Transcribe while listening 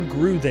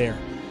grew there,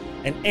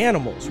 and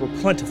animals were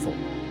plentiful.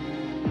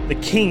 The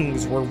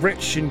kings were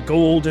rich in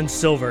gold and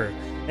silver,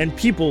 and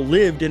people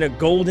lived in a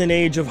golden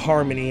age of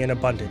harmony and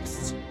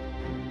abundance.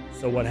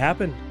 So what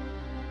happened?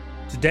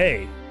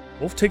 Today,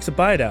 Wolf takes a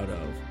bite out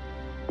of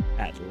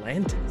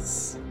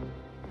Atlantis.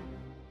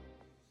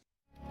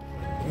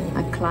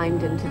 I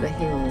climbed into the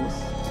hills.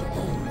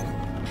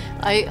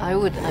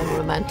 I'm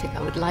romantic.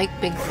 I would like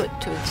Bigfoot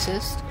to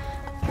exist.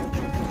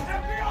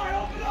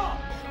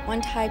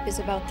 One type is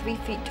about 3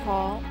 feet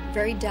tall,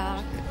 very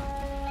dark,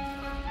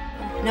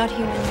 not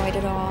humanoid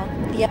at all,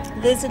 yet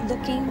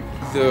lizard-looking.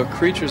 The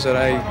creatures that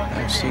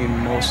I've seen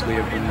mostly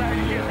have been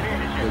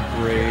the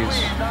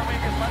greys.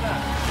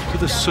 To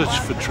the search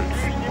for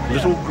truth,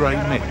 little grey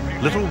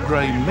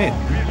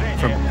men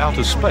from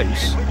outer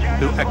space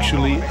who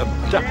actually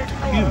abduct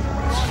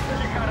humans.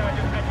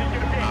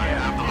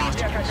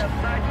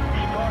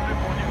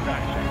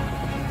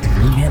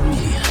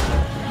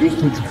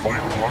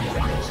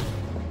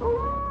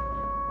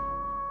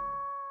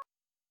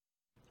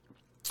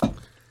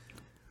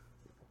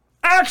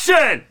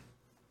 Action!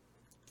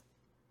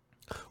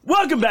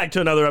 Welcome back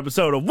to another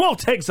episode of Wolf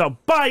Takes a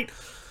Bite.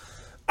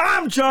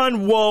 I'm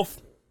John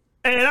Wolf,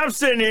 and I'm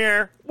sitting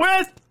here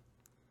with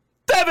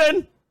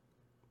Devin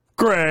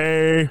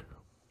Gray.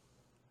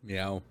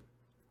 Meow.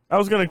 I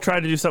was going to try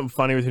to do something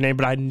funny with your name,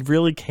 but I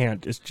really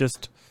can't. It's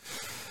just,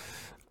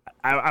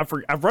 I've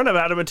run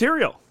out of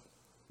material.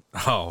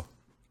 Oh,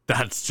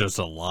 that's just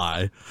a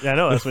lie. Yeah, I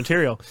know, that's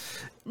material.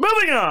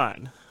 Moving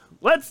on.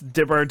 Let's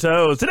dip our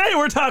toes. Today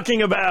we're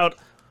talking about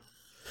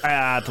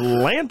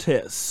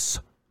Atlantis.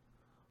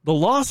 The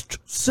lost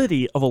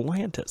city of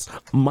Atlantis.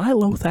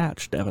 Milo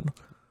Thatch, Devin.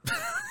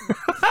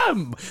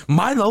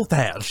 Milo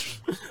Thatch.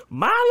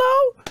 Milo?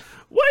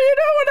 What are you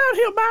doing out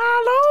here,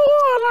 Milo?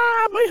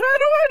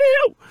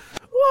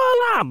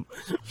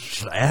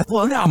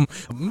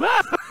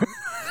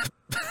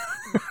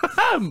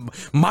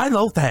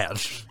 Milo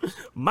Thatch.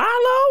 Milo?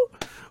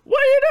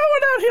 What are you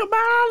doing out here,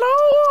 Milo?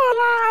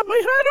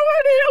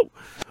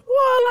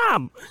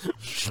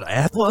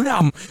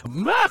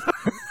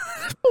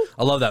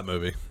 I love that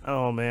movie.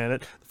 Oh, man. The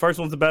first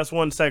one's the best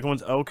one. The second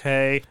one's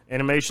okay.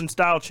 Animation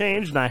style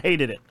changed, and I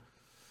hated it.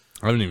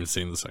 I haven't even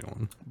seen the second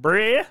one.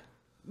 Breh?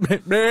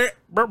 Breh?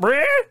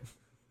 Breh?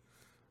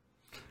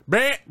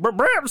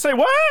 Breh? Say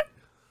what?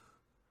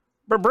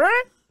 Breh?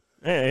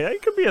 Hey,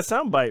 that could be a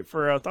soundbite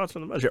for Thoughts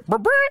from the Mothership. Breh?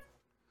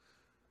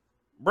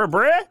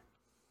 Breh?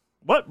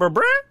 What? Breh?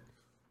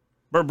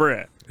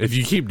 Breh? If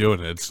you keep doing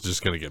it, it's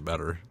just going to get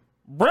better.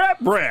 Breh?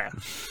 Breh?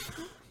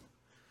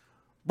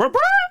 Breh?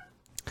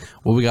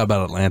 What we got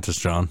about Atlantis,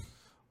 John?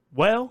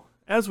 Well,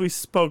 as we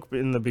spoke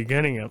in the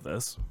beginning of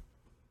this,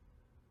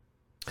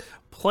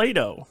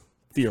 Plato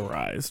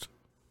theorized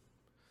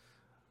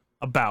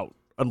about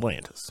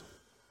Atlantis.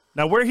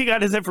 Now, where he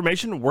got his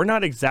information, we're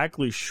not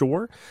exactly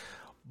sure,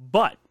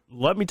 but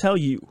let me tell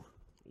you,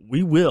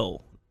 we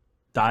will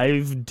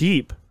dive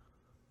deep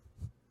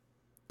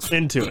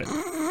into it.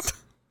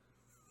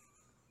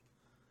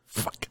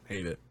 Fucking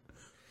hate it.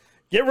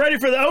 Get ready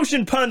for the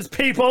ocean puns,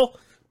 people!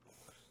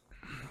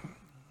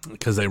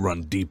 Because they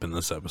run deep in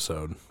this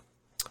episode.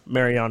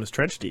 Mariana's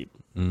Trench deep.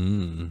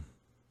 And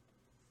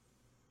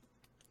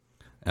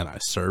I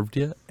served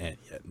you, and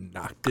you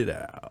knocked it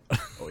out.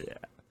 Oh, yeah.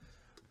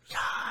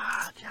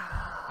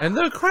 And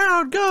the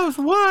crowd goes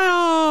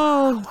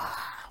wild.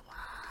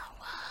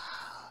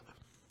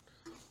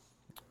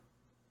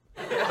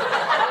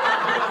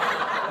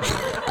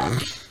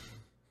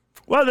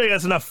 Well, I think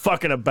that's enough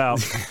fucking about.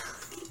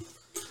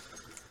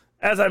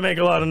 As I make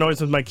a lot of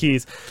noise with my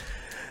keys.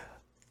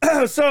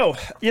 So,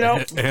 you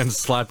know. And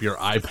slap your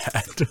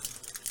iPad.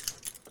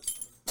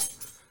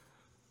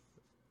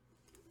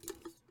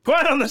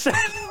 Quiet on the set.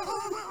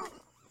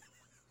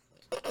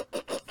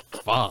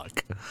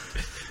 Fuck.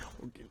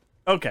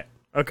 Okay.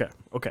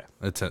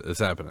 It's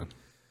happening.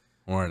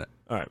 We're in it.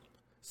 All right.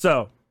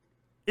 So,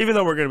 even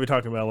though we're going to be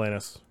talking about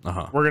Atlantis,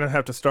 we're going to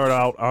have to start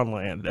out on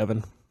land,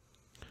 Evan.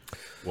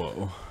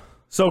 Whoa.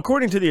 So,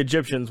 according to the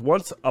Egyptians,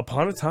 once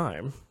upon a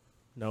time,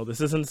 no,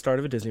 this isn't the start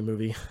of a Disney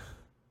movie.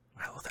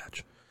 Milo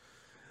Thatch.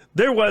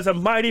 There was a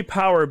mighty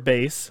power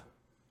base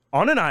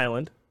on an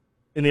island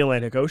in the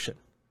Atlantic Ocean.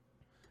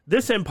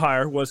 This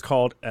empire was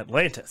called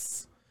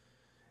Atlantis,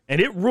 and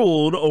it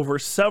ruled over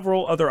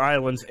several other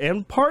islands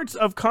and parts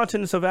of the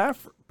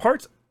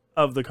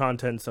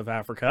continents of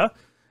Africa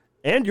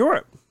and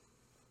Europe.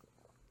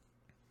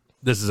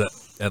 This is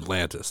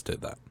Atlantis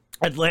did that.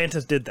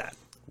 Atlantis did that.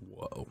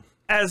 Whoa.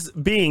 As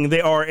being,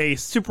 they are a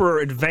super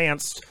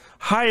advanced,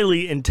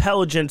 highly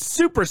intelligent,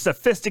 super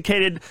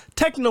sophisticated,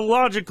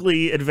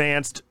 technologically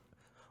advanced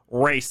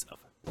race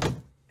of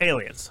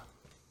aliens.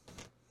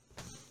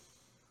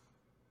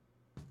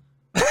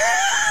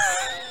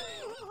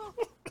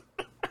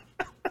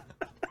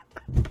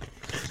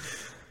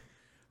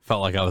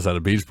 Felt like I was at a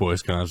Beach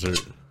Boys concert.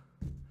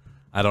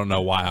 I don't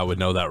know why I would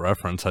know that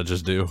reference. I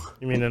just do.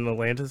 You mean an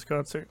Atlantis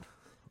concert?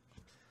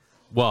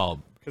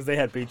 Well, because they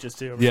had beaches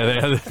too.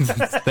 Yeah,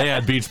 they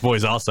had Beach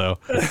Boys also.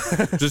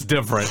 Just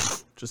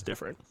different. Just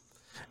different.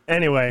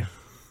 Anyway,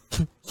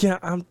 Yeah,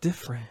 I'm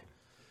different.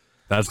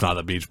 That's not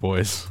the Beach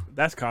Boys.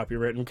 That's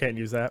copywritten. Can't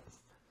use that.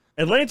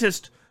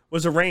 Atlantis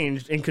was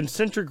arranged in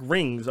concentric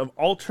rings of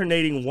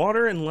alternating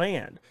water and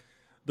land.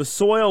 The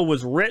soil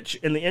was rich,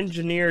 and the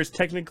engineers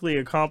technically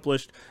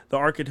accomplished the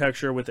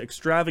architecture with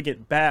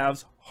extravagant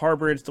baths,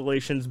 harbor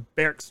installations,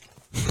 barracks.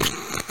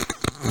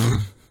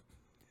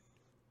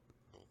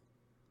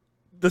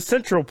 The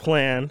central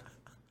plan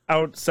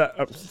outside.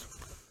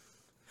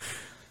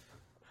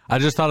 I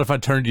just thought if I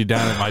turned you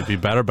down, it might be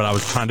better, but I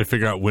was trying to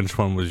figure out which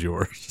one was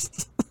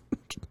yours.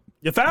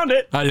 You found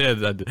it. I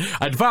did.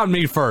 I found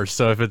me first,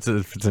 so if it's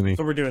any.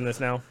 So we're doing this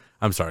now.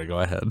 I'm sorry. Go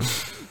ahead.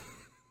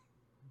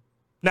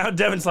 Now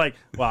Devin's like,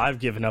 well, I've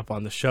given up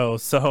on the show,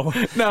 so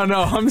No,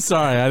 I'm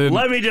sorry. I didn't.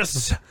 let me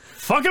just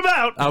fuck him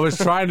out. I was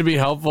trying to be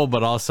helpful,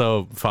 but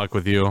also fuck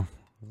with you.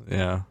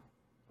 Yeah,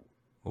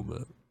 a little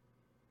bit.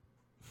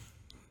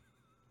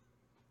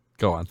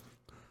 Go on.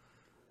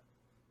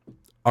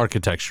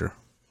 Architecture.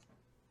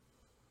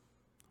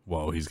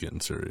 Whoa, he's getting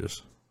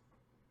serious.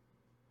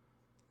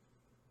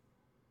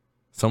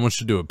 Someone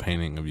should do a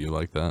painting of you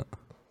like that.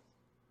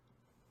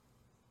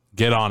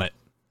 Get on it.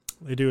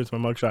 They do. It's my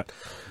mugshot.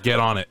 Get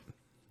on it.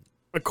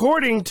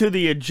 According to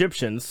the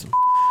Egyptians,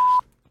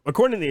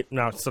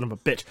 no, son of a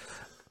bitch.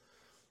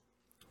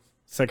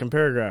 Second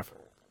paragraph.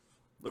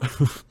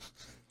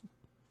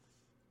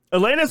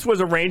 Atlantis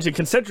was arranged in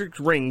concentric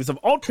rings of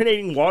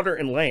alternating water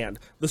and land.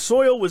 The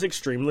soil was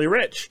extremely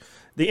rich.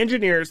 The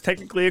engineers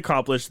technically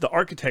accomplished the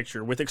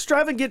architecture with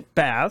extravagant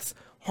baths,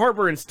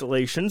 harbor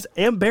installations,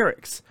 and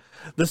barracks.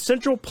 The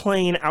central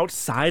plain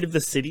outside of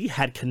the city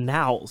had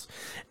canals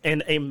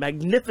and a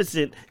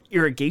magnificent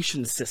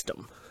irrigation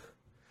system.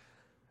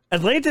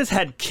 Atlantis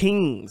had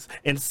kings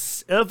and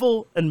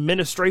civil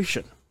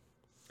administration,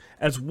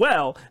 as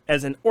well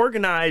as an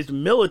organized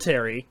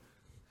military,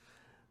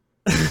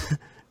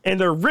 and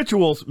their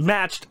rituals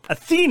matched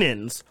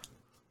Athenians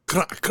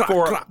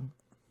for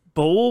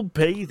bull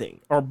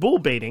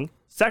baiting,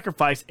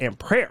 sacrifice, and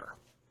prayer.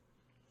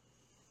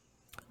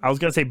 I was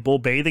going to say bull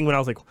bathing when I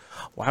was like,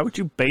 why would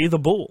you bathe a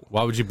bull?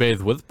 Why would you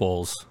bathe with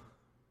bulls?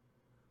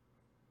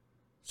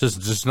 It's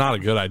just not a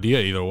good idea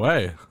either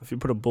way. If you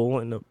put a bull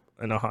in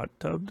a hot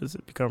tub, does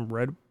it become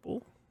Red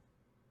Bull?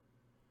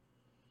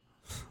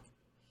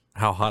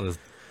 How hot is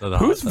the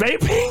Who's hot tub?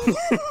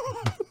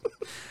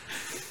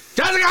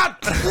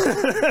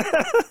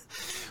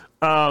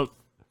 vaping?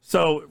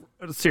 So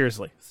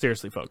seriously,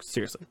 folks,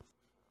 seriously.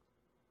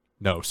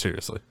 No,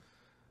 seriously.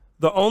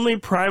 The only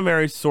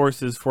primary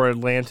sources for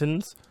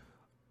Atlanteans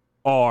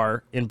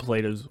are in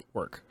Plato's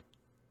work.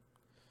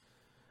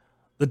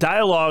 The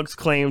dialogues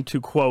claim to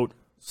quote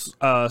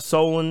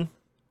Solon,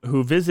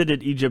 who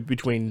visited Egypt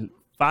between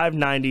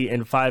 590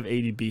 and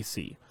 580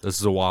 BC. This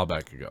is a while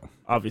back ago.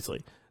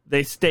 Obviously.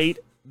 They state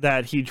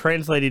that he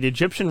translated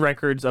Egyptian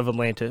records of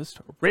Atlantis,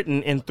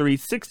 written in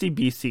 360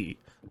 BC.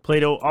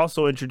 Plato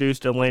also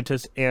introduced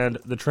Atlantis, and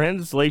the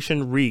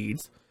translation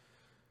reads,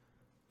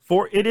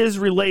 "For it is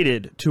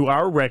related to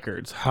our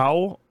records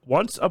how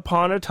once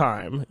upon a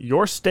time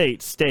your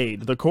state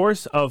stayed the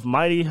course of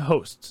mighty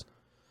hosts,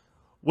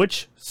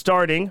 which,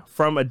 starting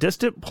from a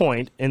distant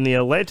point in the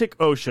Atlantic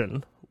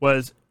Ocean,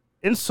 was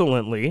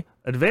insolently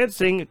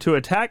advancing to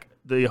attack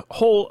the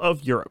whole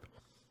of Europe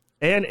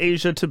and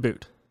Asia to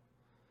boot."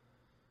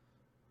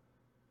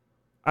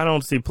 I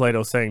don't see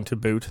Plato saying to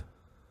boot.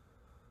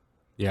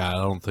 Yeah, I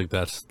don't think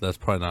that's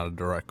probably not a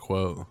direct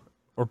quote.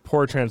 Or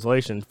poor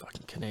translation.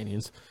 Fucking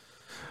Canadians.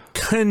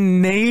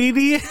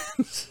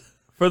 Canadians?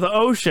 For the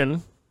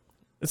ocean,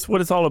 it's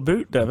what it's all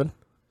about, Devin.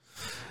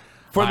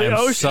 For the I'm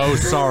ocean. so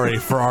sorry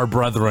for our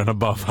brethren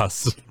above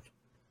us.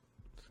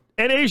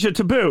 And Asia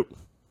to boot.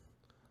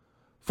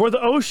 For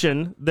the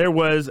ocean, there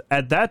was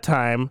at that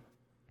time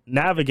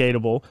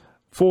navigatable,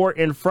 for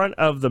in front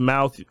of the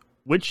mouth,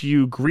 which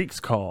you Greeks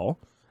call,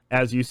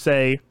 as you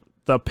say,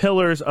 the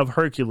Pillars of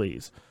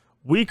Hercules.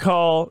 We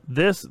call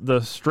this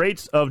the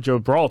Straits of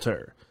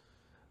Gibraltar.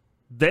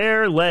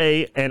 There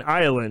lay an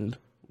island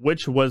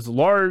which was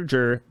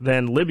larger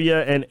than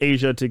Libya and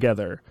Asia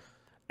together,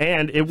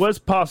 and it was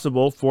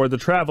possible for the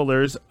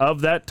travelers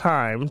of that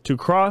time to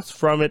cross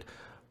from it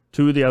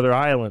to the other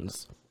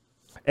islands,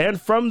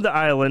 and from the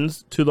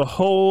islands to the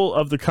whole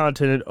of the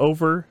continent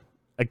over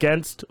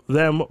against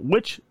them,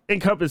 which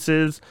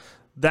encompasses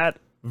that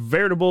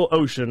veritable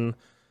ocean.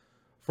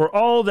 For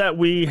all that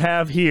we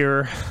have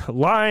here,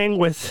 lying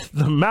with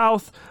the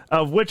mouth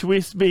of which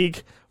we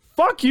speak,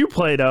 fuck you,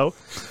 Plato.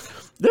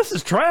 This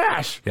is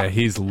trash. Yeah,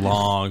 he's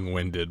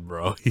long-winded,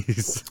 bro.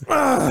 He's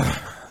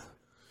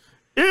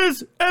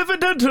Is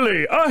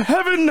evidently a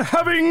heaven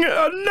having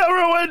a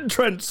narrow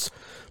entrance,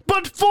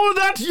 but for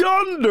that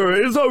yonder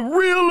is a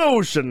real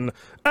ocean,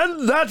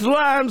 and that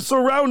land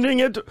surrounding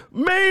it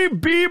may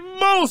be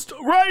most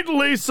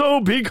rightly so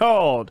be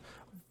called.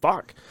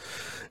 Fuck.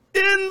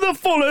 In the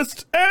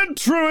fullest and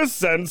truest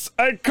sense,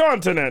 a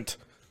continent.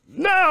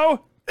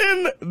 Now,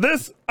 in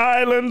this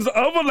islands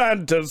of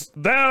Atlantis,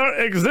 there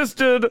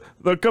existed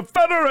the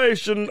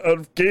confederation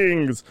of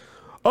kings,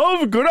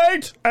 of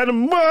great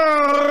and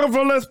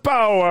marvelous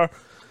power,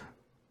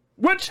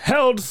 which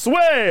held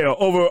sway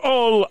over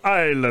all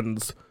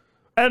islands,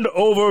 and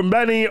over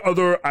many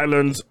other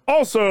islands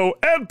also,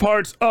 and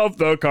parts of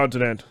the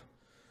continent.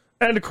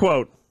 End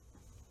quote.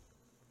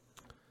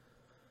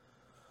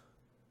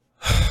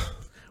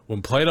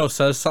 When Plato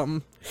says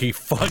something, he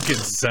fucking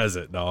says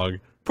it, dog.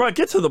 Bro,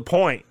 get to the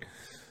point.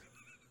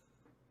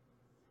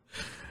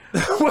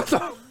 What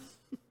the?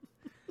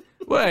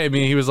 Well, I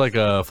mean, he was like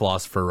a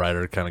philosopher,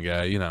 writer kind of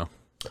guy, you know.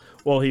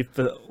 Well, he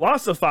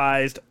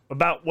philosophized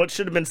about what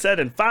should have been said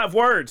in 5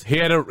 words. He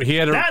had a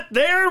That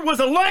there was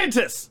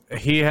Atlantis.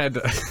 he had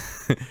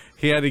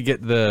he had to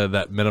get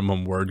that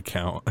minimum word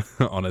count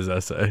on his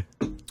essay.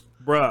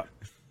 Bruh.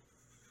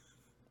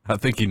 I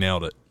think he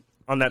nailed it.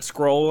 On that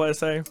scroll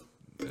essay.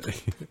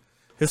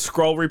 His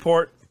scroll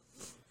report.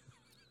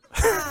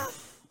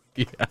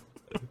 Yeah,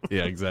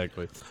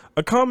 exactly.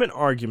 A common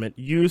argument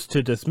used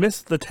to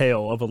dismiss the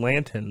tale of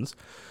Atlantis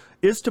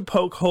is to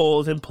poke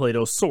holes in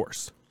Plato's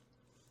source.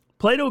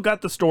 Plato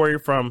got the story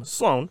from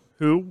Sloane,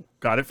 who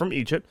got it from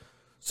Egypt.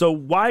 So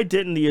why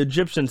didn't the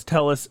Egyptians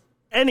tell us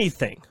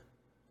anything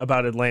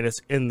about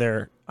Atlantis in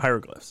their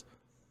hieroglyphs?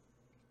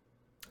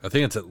 I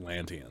think it's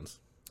Atlanteans.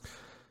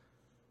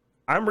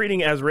 I'm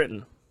reading as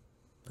written.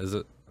 Is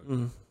it?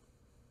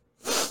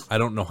 I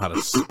don't know how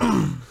to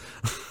spell.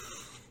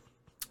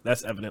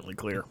 That's evidently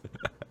clear.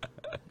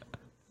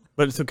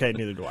 But it's okay,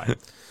 neither do I.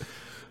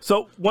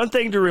 So one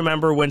thing to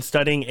remember when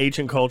studying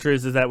ancient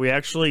cultures is that we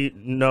actually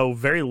know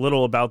very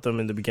little about them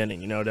in the beginning,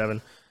 you know,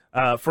 Devin.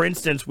 For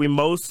instance, we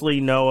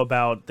mostly know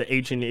about the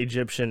ancient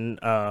Egyptian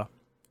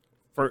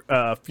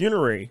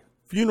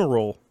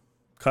funeral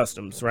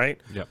customs,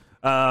 right? Yep.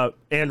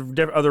 And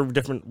other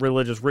different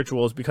religious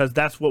rituals, because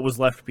that's what was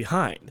left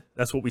behind.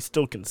 That's what we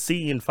still can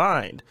see and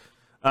find.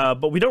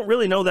 But we don't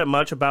really know that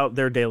much about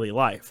their daily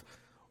life,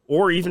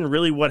 or even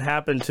really what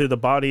happened to the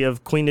body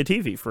of Queen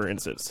Nativi, for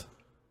instance.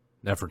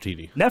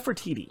 Nefertiti.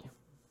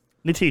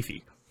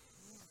 Nativi.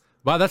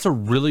 Wow, that's a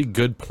really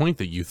good point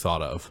that you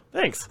thought of.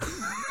 Thanks.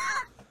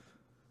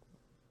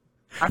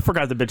 I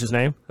forgot the bitch's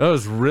name. That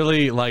was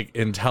really like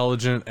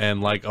intelligent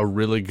and like a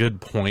really good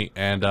point.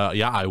 And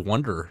yeah, I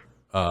wonder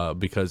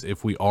because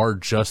if we are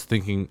just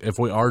thinking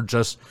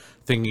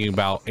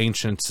about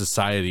ancient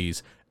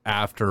societies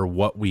after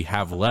what we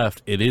have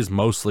left, it is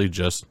mostly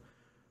just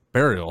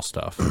burial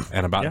stuff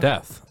and about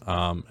death.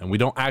 And we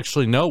don't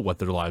actually know what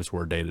their lives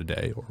were day to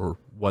day or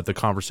what the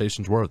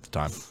conversations were at the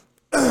time.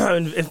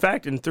 In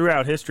fact, and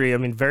throughout history, I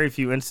mean, very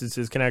few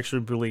instances can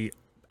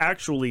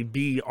actually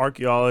be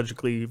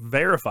archaeologically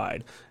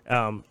verified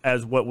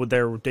as what would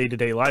their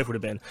day-to-day life would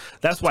have been.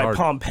 That's why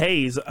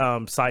Pompeii's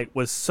site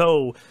was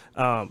so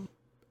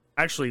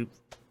actually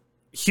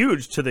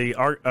huge to the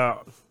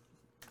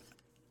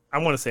I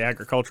want to say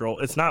agricultural.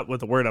 It's not what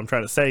the word I'm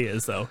trying to say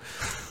is, though.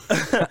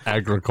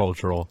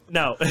 Agricultural.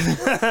 No.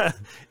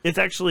 It's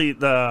actually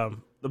the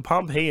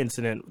Pompeii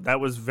incident. That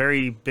was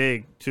very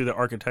big to the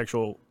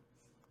archaeological.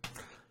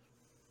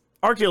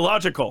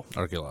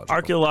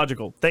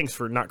 Thanks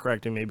for not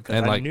correcting me,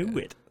 because I knew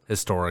it.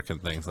 Historic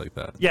and things like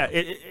that. Yeah,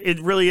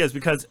 it really is,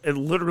 because it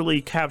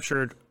literally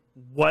captured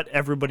what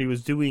everybody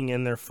was doing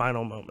in their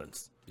final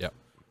moments. Yep.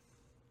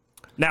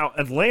 Now,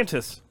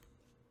 Atlantis,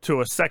 to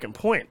a second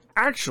point,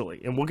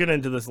 actually, and we'll get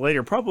into this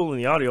later, probably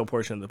in the audio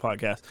portion of the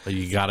podcast. But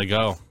you gotta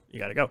go.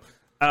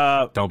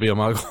 Don't be a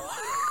muggle.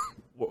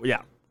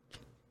 Yeah.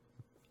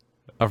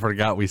 I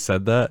forgot we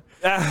said that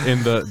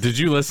in the. Did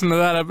you listen to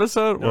that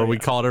episode where we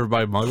called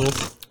everybody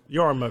muggles?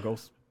 You're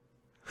muggles.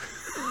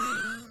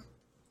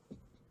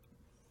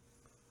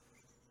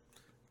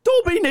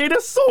 Dolby need a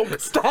soap.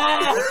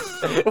 Stop.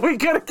 We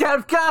could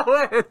have kept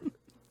going.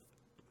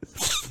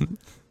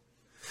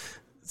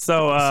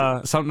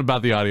 So something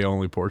about the audio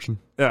only portion.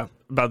 Yeah,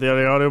 about the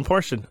audio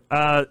portion.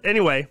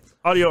 Anyway,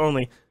 audio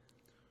only.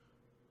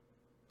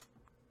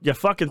 You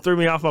fucking threw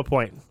me off my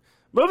point.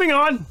 Moving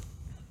on.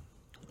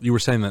 You were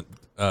saying that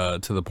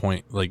to the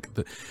point, like,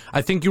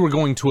 I think you were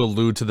going to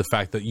allude to the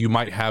fact that you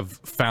might have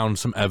found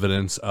some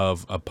evidence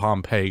of a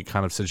Pompeii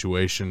kind of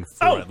situation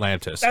for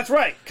Atlantis. That's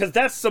right, because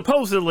that's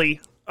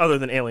supposedly, other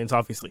than aliens,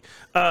 obviously,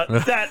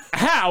 that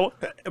how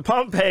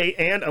Pompeii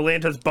and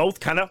Atlantis both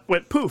kind of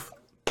went poof.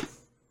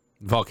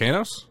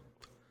 Volcanoes?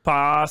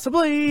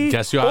 Possibly.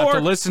 Guess you'll have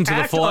to listen to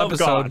the full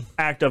episode.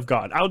 Act of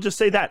God. I'll just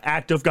say that.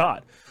 Act of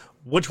God.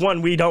 Which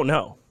one, we don't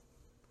know.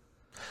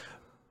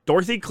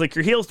 Dorothy, click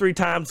your heels 3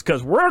 times,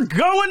 because we're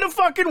going to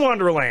fucking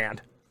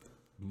Wonderland.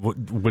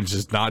 Which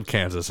is not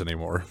Kansas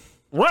anymore.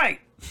 Right.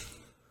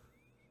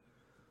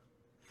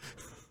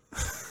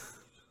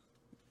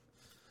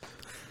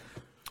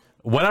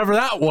 Whatever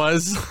that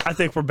was. I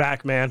think we're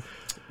back, man.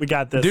 We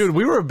got this. Dude,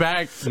 we were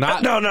back.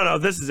 No.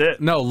 This is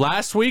it. No,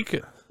 last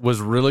week was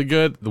really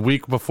good. The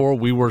week before,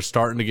 we were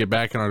starting to get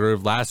back in our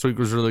groove. Last week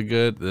was really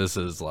good. This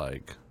is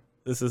like...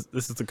 This is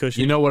the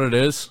cushion. You know what it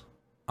is?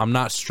 I'm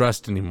not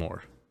stressed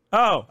anymore.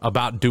 Oh.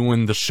 About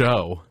doing the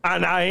show.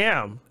 And I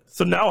am.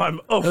 So now I'm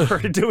over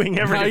doing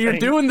everything. Now you're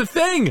doing the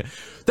thing.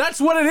 That's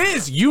what it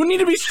is. You need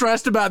to be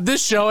stressed about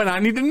this show, and I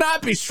need to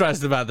not be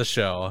stressed about the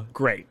show.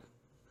 Great.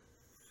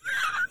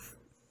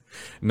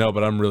 No,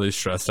 but I'm really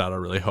stressed out. I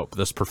really hope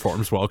this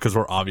performs well because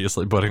we're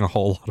obviously putting a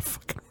whole lot of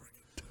fucking work.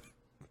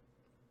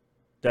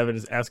 Devin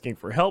is asking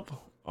for help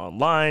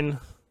online.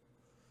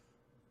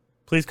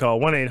 Please call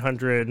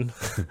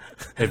 1-800.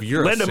 If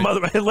you're lend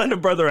a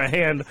brother a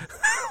hand.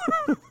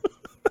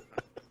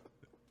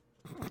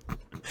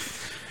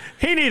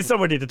 He needs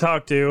somebody to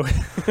talk to.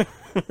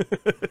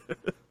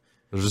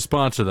 There's a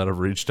sponsor that I've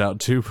reached out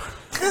to.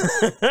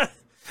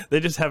 They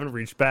just haven't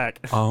reached back.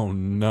 Oh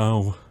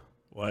no.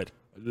 What?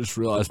 I just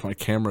realized my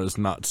camera is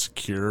not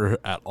secure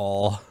at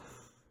all.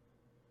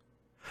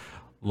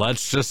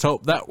 Let's just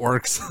hope that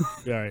works.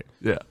 All right.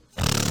 Yeah,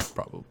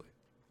 probably.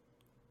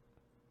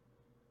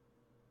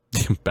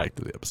 Back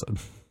to the episode.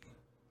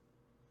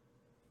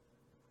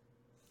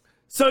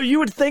 So you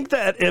would think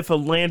that if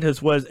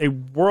Atlantis was a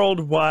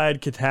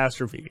worldwide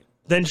catastrophe,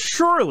 then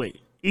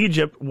surely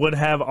Egypt would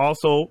have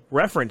also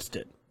referenced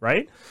it,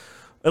 right?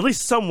 At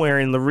least somewhere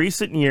in the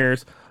recent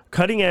years,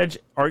 cutting-edge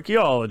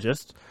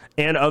archaeologists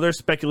and other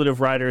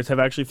speculative writers have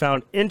actually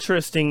found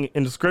interesting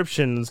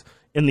inscriptions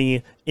in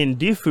the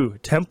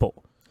Indifu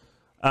Temple.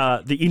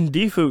 The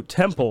Indifu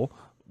Temple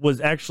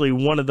was actually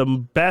one of the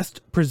best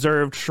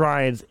preserved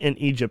shrines in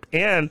Egypt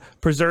and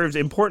preserves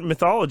important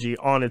mythology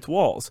on its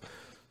walls.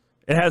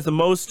 It has the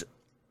most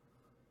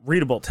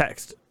readable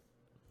text.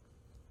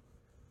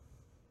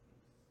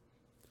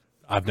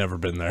 I've never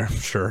been there.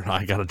 Sure,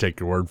 I gotta take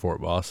your word for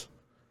it, boss.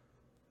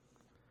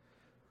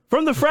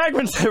 From the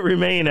fragments that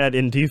remain at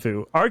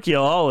Indifu,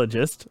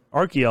 archaeologists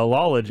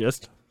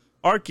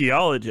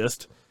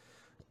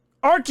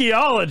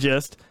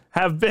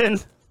have been...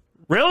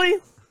 Really?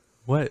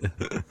 What?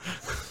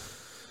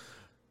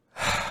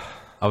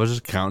 I was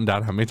just counting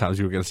down how many times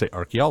you were going to say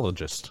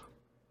archaeologist.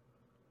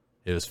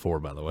 It was 4,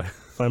 by the way.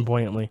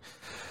 Flamboyantly.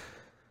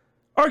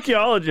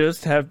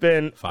 Archaeologists have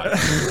been...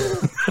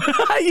 5.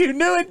 You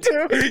knew it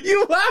too.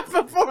 You laughed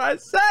before I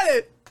said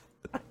it.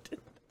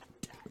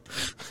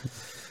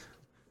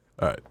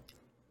 All right.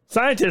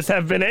 Scientists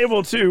have been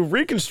able to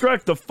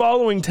reconstruct the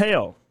following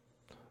tale.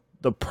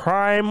 The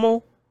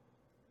primal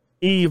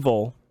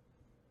evil.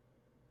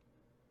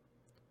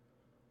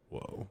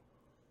 Whoa.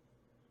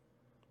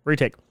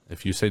 Retake.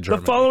 If you say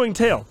German. The following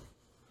tale.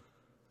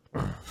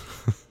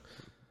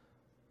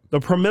 The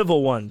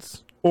primeval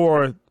ones,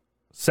 or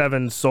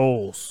 7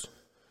 souls,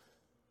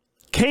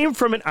 came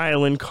from an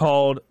island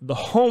called the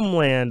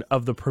homeland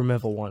of the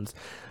primeval ones,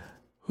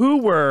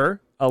 who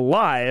were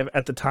alive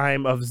at the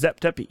time of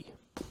Zep-Tepi,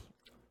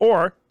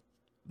 or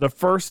the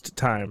first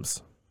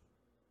times.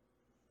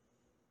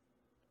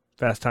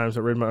 Fast times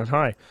at Ridmont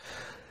High.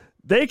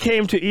 They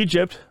came to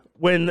Egypt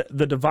when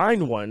the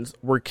divine ones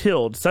were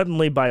killed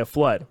suddenly by a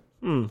flood.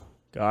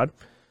 God.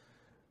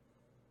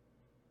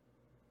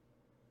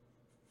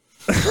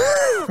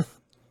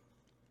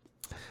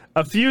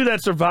 A few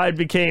that survived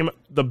became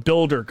the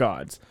builder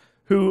gods,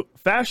 who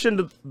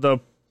fashioned the...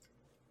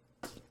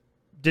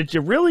 Did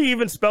you really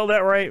even spell that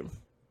right?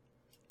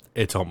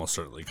 It's almost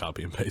certainly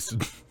copy and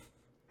pasted.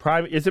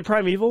 Is it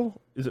primeval?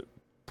 Is it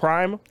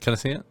prime? Can I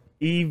see it?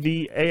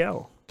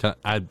 EVAL. Can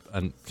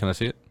I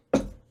see it?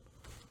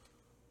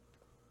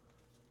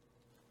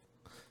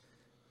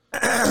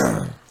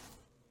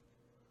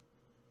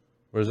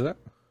 Where's it at?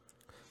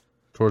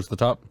 Towards the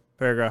top?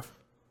 Paragraph.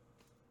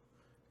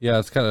 Yeah,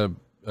 it's kind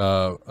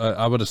of,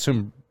 I would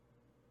assume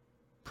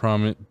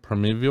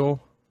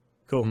primeval.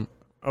 Cool.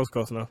 I was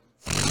close enough.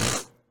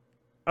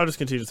 I'll just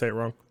continue to say it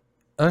wrong.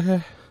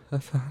 Okay,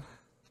 that's fine.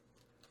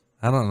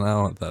 I don't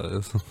know what that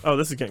is. Oh,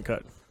 this is getting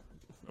cut.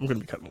 I'm going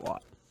to be cutting a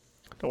lot.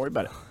 Don't worry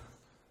about it.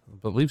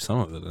 But leave some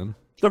of it in.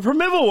 The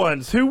primeval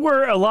ones, who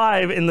were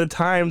alive in the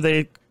time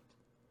they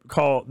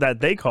called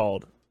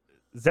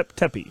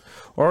Zep-Tepi,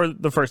 or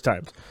the first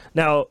times.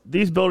 Now,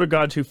 these builder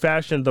gods who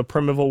fashioned the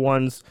primeval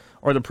ones,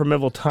 or the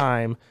primeval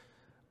time,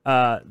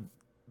 the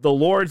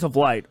lords of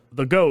light,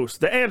 the ghosts,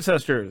 the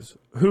ancestors,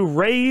 who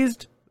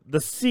raised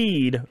the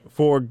seed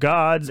for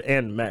gods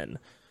and men.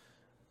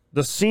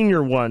 The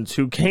senior ones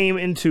who came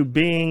into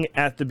being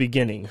at the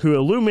beginning, who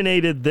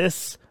illuminated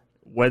this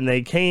when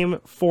they came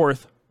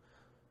forth.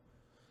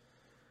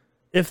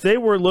 If they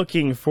were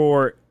looking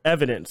for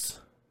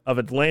evidence of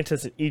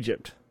Atlantis and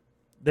Egypt,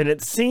 then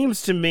it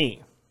seems to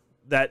me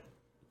that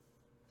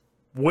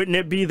wouldn't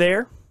it be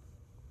there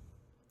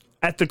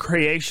at the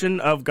creation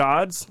of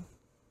gods?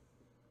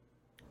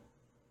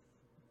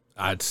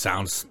 It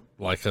sounds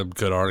like a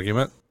good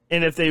argument.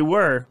 And if they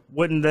were,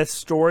 wouldn't this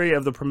story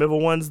of the primeval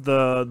ones,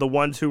 the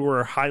ones who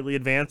were highly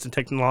advanced and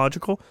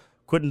technological,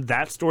 couldn't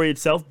that story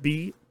itself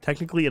be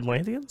technically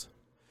Atlanteans?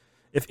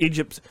 If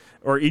Egypt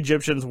or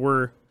Egyptians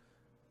were,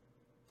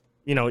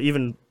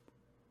 even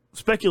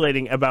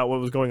speculating about what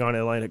was going on in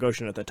the Atlantic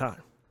Ocean at that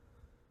time.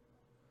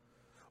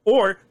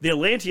 Or the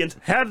Atlanteans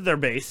had their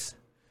base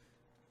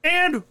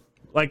and,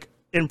 like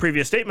in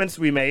previous statements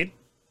we made,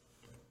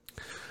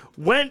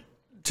 went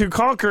to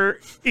conquer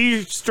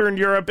Eastern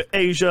Europe,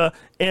 Asia,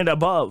 and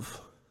above.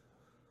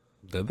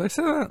 Did they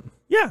say that?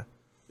 Yeah.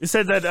 It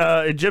said that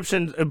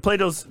Egyptian,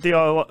 Plato's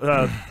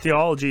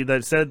theology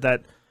that said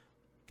that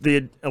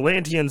the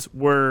Atlanteans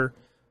were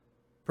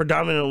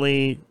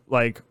predominantly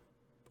like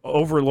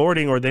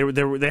overlording, or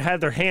they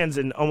had their hands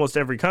in almost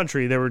every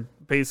country. They were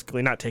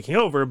basically not taking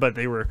over, but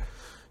they were,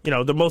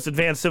 the most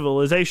advanced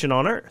civilization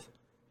on Earth.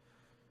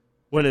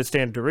 Wouldn't it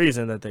stand to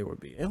reason that they would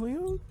be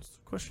aliens?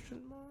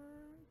 Question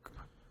mark.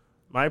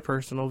 My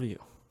personal view.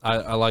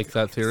 I like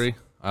that theory.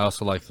 I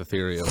also like the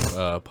theory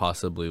of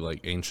possibly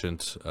like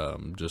ancient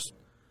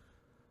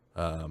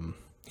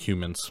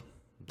humans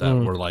that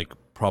were like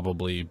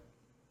probably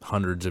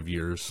hundreds of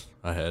years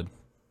ahead,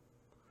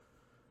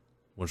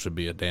 which would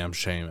be a damn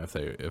shame if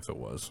it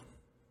was.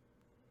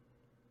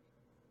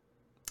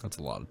 That's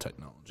a lot of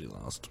technology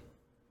lost.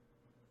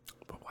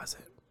 But was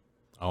it?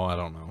 Oh, I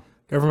don't know.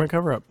 Government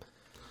cover-up.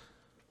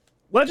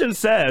 Legend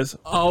says...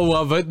 Oh,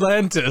 of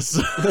Atlantis.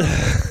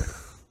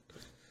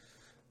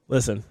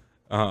 Listen.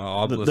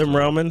 Listen. Them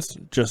Romans,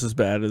 just as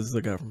bad as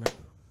the government.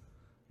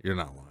 You're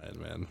not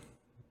lying, man.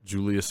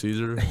 Julius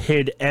Caesar?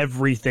 Hid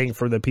everything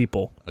from the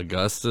people.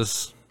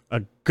 Augustus?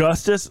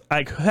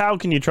 How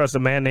can you trust a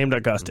man named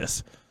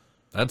Augustus?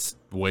 That's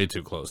way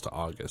too close to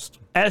August.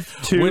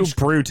 F2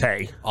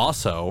 Brute.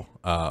 Also,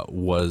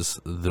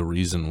 was the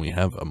reason we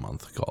have a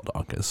month called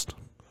August.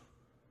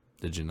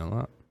 Did you know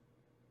that?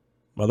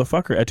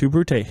 Motherfucker, et tu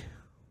Brute.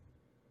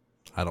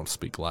 I don't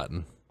speak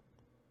Latin.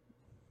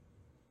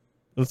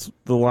 That's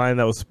the line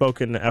that was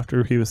spoken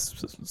after he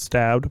was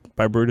stabbed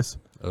by Brutus.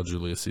 Oh,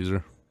 Julius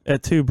Caesar?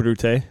 Et tu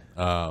Brute.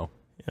 Oh.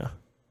 Yeah.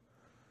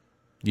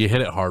 You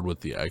hit it hard with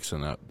the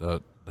accent. I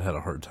had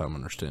a hard time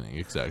understanding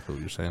exactly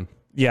what you're saying.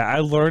 Yeah, I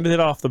learned it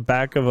off the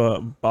back of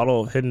a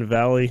bottle of Hidden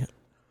Valley.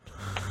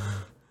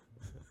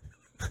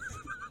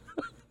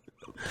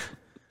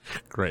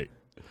 Great.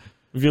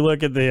 If you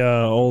look at the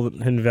old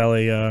Hidden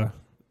Valley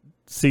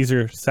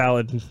Caesar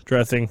salad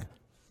dressing,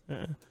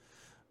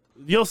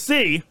 you'll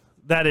see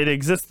that it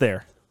exists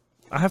there.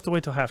 I have to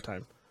wait till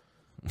halftime.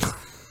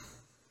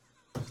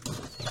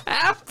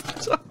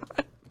 Halftime?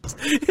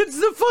 It's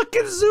the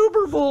fucking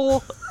Super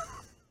Bowl.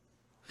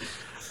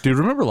 Dude,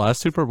 remember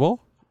last Super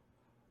Bowl?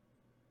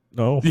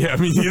 No. Yeah, I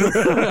mean,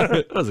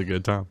 that was a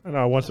good time. I know,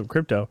 I want some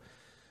crypto.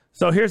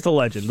 So here's the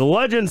legend. The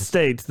legend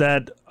states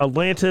that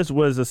Atlantis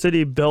was a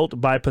city built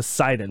by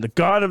Poseidon, the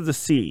god of the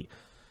sea.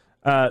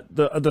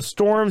 The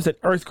storms and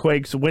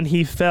earthquakes when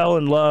he fell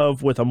in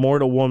love with a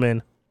mortal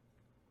woman,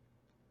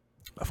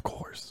 of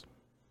course,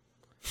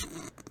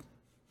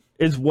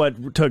 is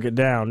what took it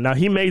down. Now,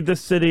 he made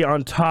this city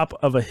on top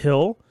of a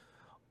hill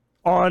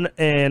on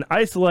an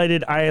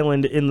isolated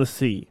island in the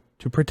sea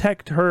to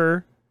protect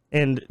her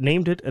and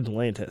named it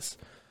Atlantis.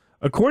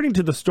 According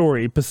to the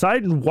story,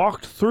 Poseidon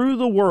walked through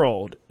the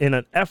world in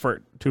an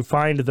effort to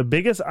find the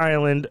biggest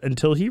island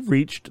until he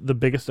reached the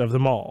biggest of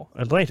them all,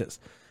 Atlantis,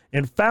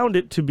 and found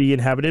it to be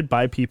inhabited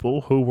by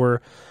people who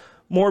were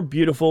more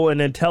beautiful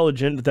and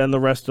intelligent than the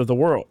rest of the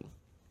world.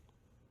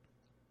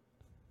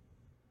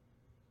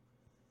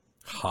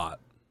 Hot.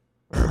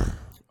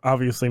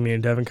 Obviously, me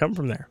and Devin come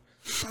from there.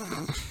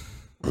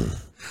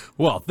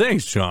 Well,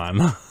 thanks,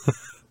 John.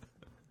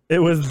 It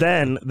was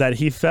then that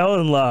he fell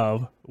in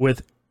love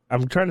with,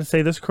 I'm trying to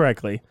say this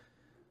correctly,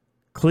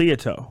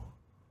 Cleito.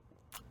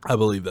 I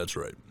believe that's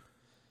right.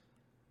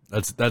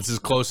 That's as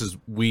close as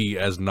we,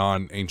 as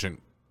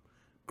non-ancient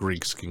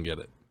Greeks, can get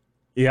it.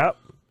 Yep.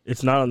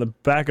 It's not on the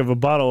back of a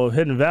bottle of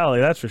Hidden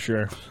Valley, that's for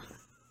sure.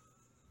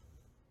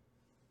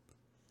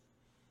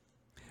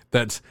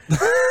 That's...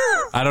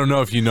 I don't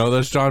know if you know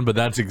this, John, but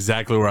that's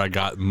exactly where I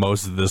got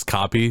most of this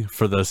copy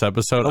for this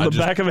episode. On the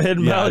back of a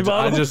Hidden Valley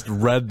bottle? I just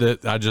read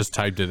that. I just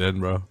typed it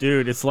in, bro.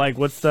 Dude, it's like,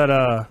 what's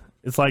that?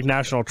 It's like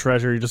National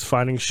Treasure. You're just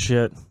finding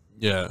shit.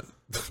 Yeah.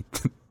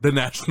 The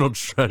National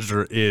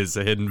Treasure is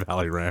a Hidden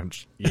Valley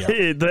Ranch.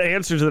 Yeah. The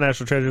answer to the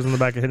National Treasure is on the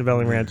back of Hidden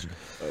Valley Ranch.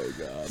 Oh,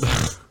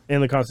 God.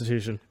 And the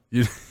Constitution.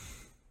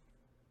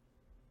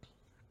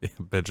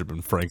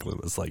 Benjamin Franklin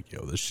was like,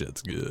 yo, this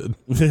shit's good.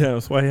 Yeah,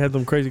 that's why he had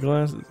them crazy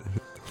glasses.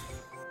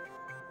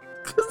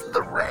 Because of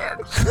the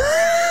ranch.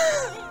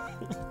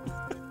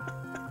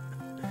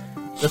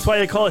 That's why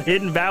they call it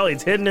Hidden Valley.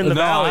 It's hidden in the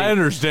valley. I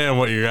understand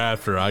what you're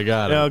after. I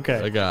got it. Yeah, okay.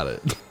 I got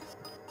it.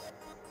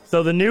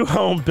 So the new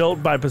home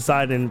built by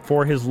Poseidon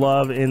for his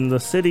love in the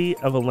city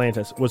of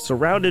Atlantis was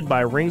surrounded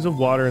by rings of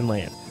water and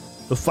land.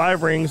 The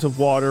 5 rings of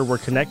water were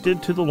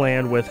connected to the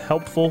land with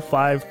helpful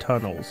 5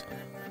 tunnels,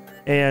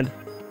 and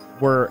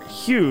were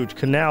huge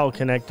canal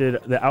connected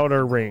the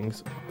outer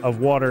rings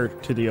of water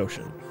to the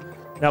ocean.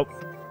 Now,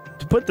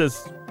 to put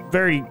this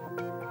very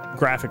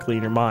graphically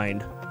in your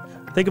mind,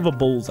 think of a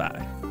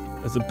bullseye.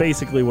 That's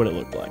basically what it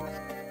looked like,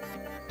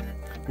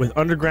 with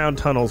underground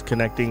tunnels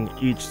connecting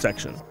each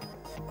section.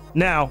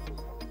 Now,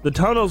 the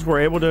tunnels were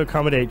able to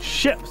accommodate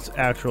ships,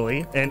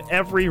 actually, and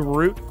every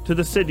route to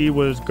the city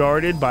was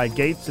guarded by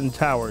gates and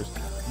towers.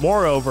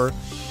 Moreover,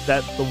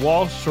 that the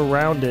wall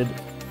surrounded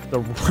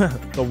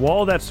the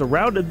wall that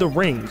surrounded the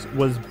rings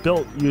was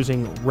built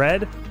using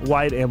red,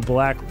 white, and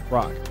black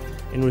rock,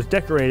 and was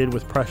decorated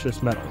with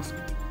precious metals.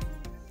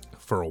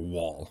 For a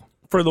wall.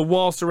 For the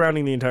wall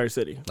surrounding the entire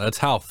city. That's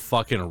how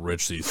fucking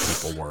rich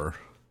these people were.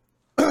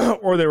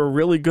 Or they were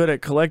really good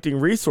at collecting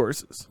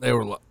resources. They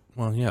were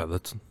well, yeah,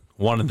 that's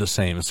One and the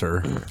same,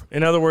 sir.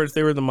 In other words,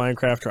 they were the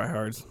Minecraft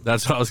tryhards.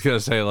 That's what I was going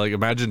to say. Like,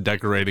 imagine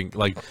decorating,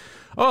 like,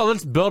 oh,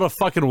 let's build a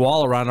fucking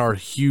wall around our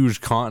huge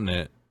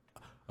continent.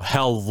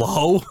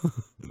 Hello?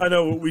 I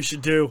know what we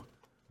should do.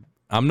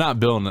 I'm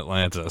not building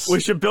Atlantis. We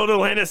should build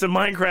Atlantis in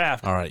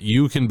Minecraft. All right,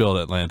 you can build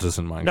Atlantis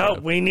in Minecraft. No,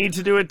 we need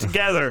to do it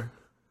together.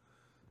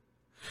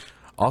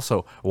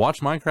 Also,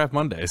 watch Minecraft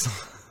Mondays.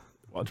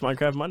 Watch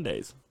Minecraft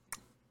Mondays.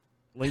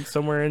 Link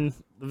somewhere in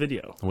the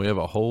video. We have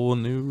a whole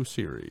new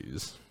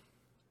series.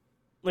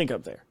 Link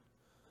up there.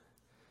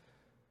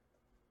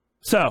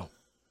 So,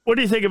 what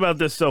do you think about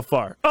this so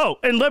far? Oh,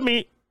 and let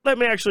me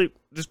actually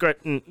just go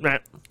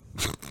ahead.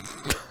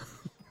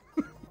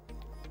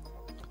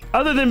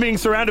 Other than being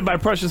surrounded by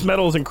precious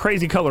metals and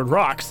crazy colored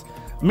rocks,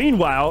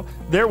 meanwhile,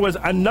 there was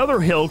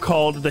another hill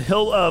called the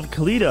Hill of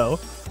Kalido,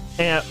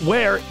 and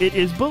where it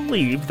is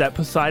believed that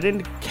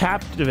Poseidon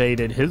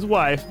captivated his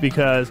wife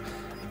because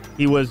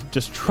he was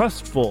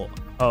distrustful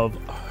of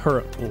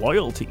her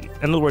loyalty.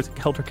 In other words,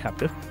 held her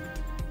captive.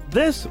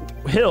 This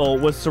hill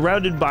was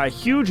surrounded by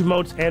huge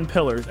moats and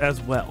pillars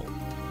as well.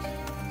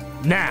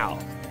 Now,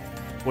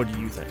 what do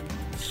you think?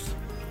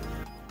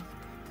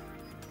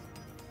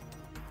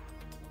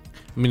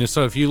 I mean,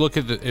 so if you look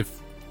at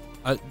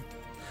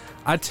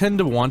I tend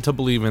to want to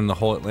believe in the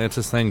whole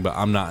Atlantis thing, but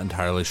I'm not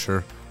entirely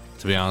sure,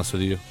 to be honest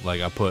with you.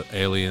 Like, I put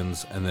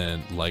aliens and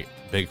then like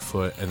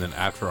Bigfoot, and then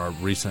after our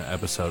recent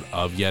episode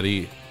of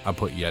Yeti, I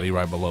put Yeti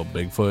right below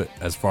Bigfoot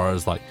as far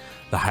as like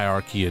the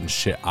hierarchy and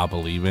shit I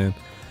believe in.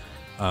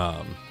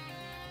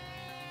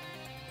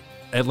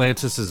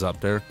 Atlantis is up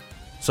there.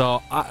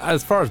 So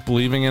as far as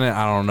believing in it,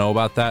 I don't know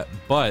about that,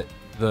 but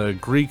the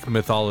Greek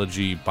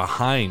mythology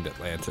behind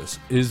Atlantis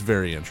is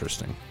very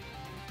interesting.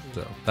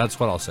 So that's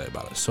what I'll say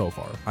about it so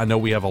far. I know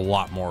we have a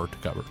lot more to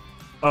cover.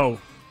 Oh,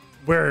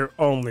 we're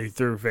only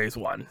through phase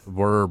 1.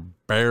 We're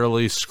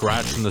barely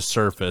scratching the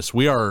surface.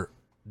 We are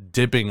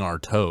dipping our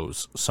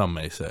toes, some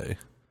may say.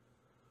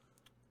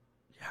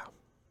 Yeah.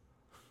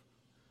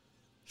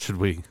 Should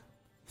we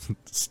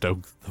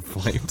stoke the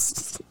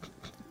flames?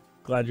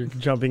 Glad you're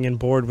jumping in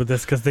board with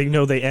this because they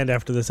know they end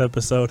after this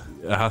episode.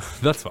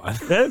 That's fine.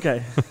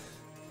 Okay.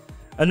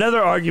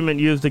 Another argument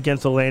used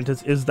against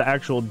Atlantis is the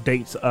actual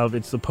dates of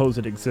its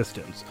supposed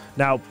existence.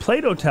 Now,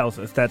 Plato tells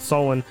us that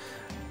Solon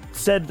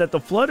said that the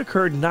flood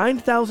occurred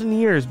 9,000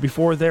 years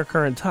before their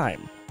current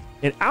time.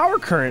 In our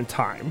current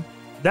time,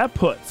 that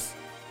puts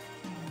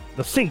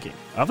the sinking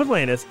of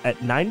Atlantis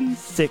at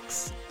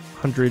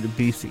 9600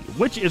 BC,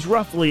 which is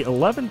roughly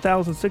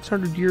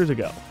 11,600 years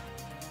ago.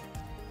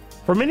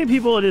 For many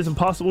people, it is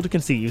impossible to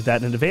conceive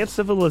that an advanced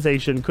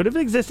civilization could have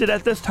existed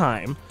at this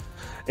time,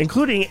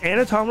 including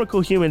anatomical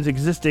humans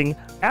existing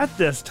at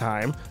this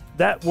time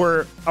that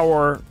were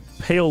our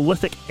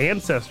Paleolithic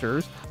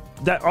ancestors,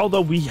 that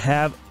although we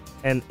have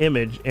an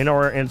image in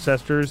our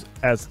ancestors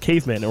as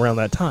cavemen around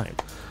that time,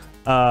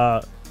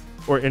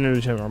 or in an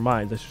image in our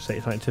minds, I should say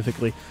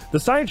scientifically, the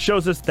science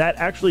shows us that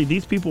actually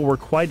these people were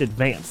quite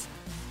advanced.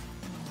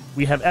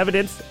 We have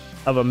evidence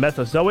of a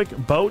Mesozoic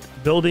boat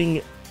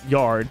building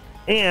yard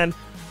and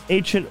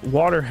ancient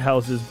water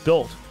houses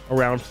built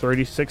around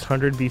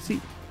 3600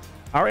 BC.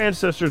 Our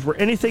ancestors were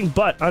anything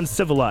but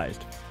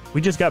uncivilized.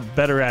 We just got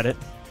better at it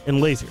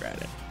and lazier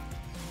at it.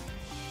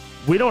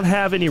 We don't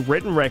have any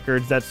written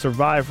records that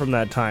survive from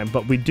that time,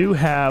 but we do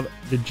have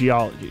the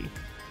geology.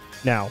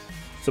 Now,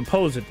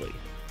 supposedly,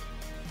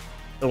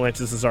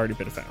 Atlantis has already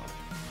been found.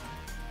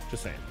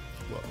 Just saying.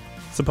 Well,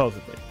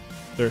 supposedly.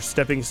 There's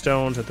stepping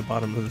stones at the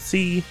bottom of the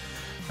sea.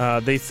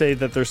 They say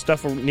that there's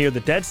stuff near the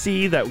Dead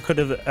Sea that could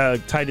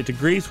have tied it to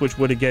Greece, which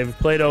would have given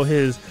Plato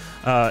his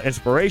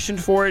inspiration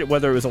for it,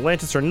 whether it was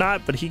Atlantis or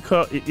not. But he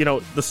could,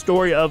 the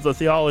story of the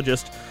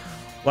theologist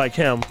like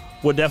him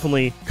would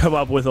definitely come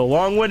up with a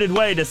long-winded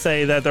way to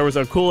say that there was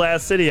a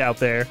cool-ass city out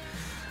there.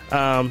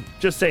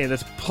 Just saying,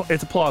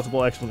 it's a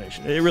plausible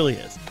explanation. It really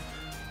is.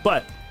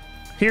 But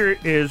here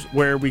is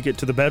where we get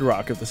to the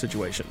bedrock of the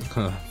situation.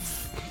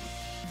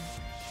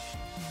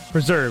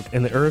 Preserved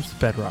in the Earth's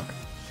bedrock,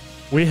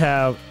 we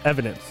have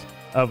evidence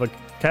of a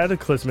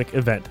cataclysmic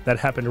event that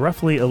happened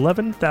roughly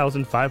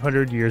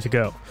 11,500 years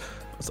ago.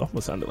 It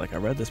almost sounded like I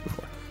read this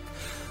before.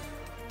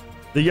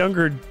 The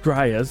Younger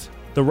Dryas,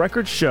 the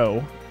records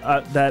show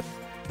that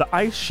the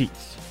ice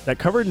sheets that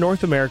covered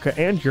North America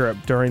and Europe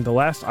during the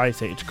last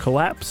ice age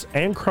collapse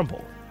and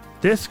crumble.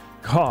 This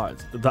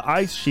caused the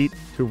ice sheet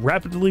to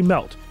rapidly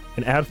melt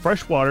and add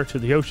fresh water to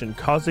the ocean,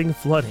 causing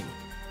flooding.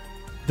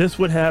 This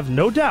would have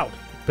no doubt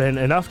been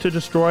enough to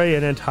destroy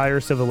an entire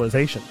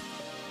civilization.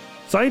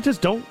 Scientists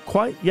don't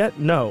quite yet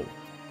know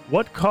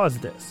what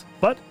caused this,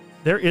 but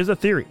there is a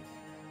theory.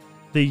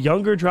 The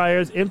Younger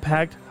Dryas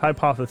impact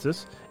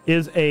hypothesis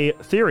is a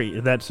theory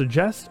that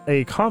suggests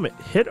a comet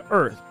hit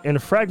Earth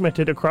and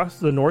fragmented across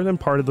the northern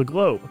part of the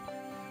globe.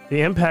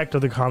 The impact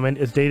of the comet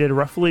is dated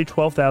roughly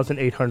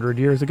 12,800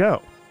 years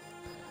ago.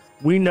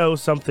 We know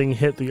something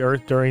hit the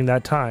Earth during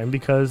that time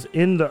because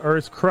in the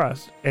Earth's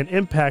crust, an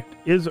impact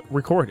is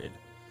recorded.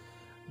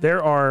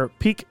 There are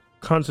peak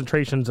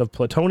concentrations of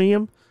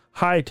plutonium,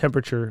 high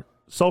temperature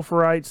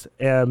sulfurites,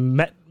 and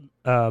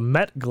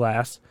met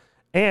glass,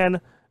 and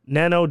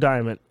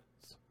nanodiamonds.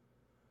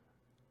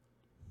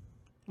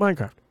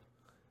 Minecraft.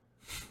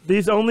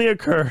 These only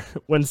occur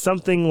when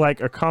something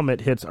like a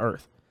comet hits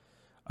Earth.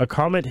 A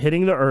comet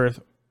hitting the Earth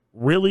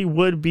really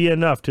would be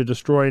enough to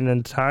destroy an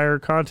entire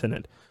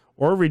continent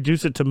or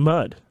reduce it to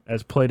mud,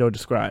 as Plato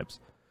describes.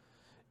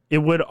 It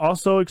would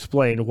also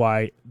explain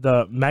why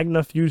the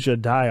Magna-Fusia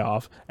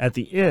die-off at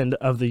the end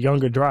of the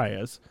Younger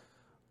Dryas,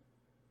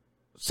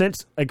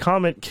 since a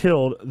comet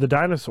killed the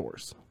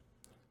dinosaurs.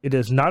 It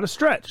is not a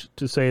stretch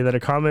to say that a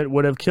comet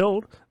would have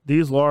killed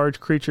these large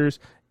creatures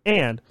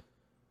and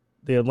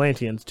the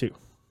Atlanteans too.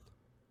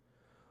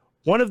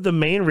 One of the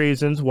main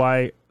reasons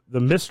why the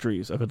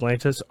mysteries of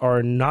Atlantis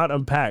are not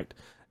unpacked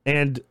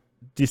and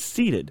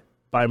decided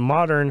by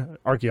modern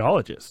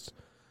archaeologists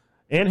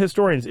and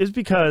historians is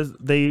because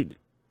they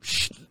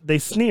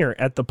sneer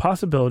at the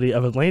possibility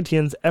of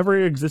Atlanteans ever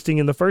existing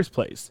in the first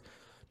place.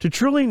 To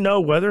truly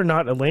know whether or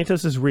not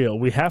Atlantis is real,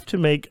 we have to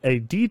make a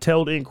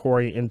detailed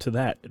inquiry into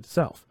that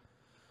itself.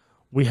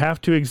 We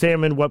have to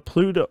examine what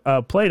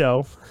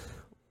Plato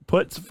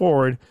puts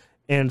forward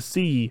and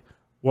see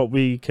what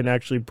we can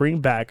actually bring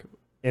back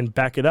and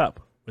back it up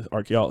with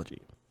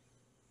archaeology.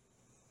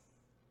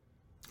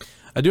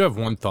 I do have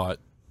one thought,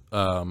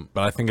 but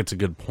I think it's a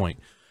good point.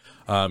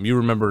 You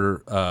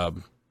remember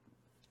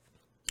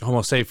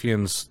Homo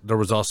sapiens, there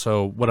was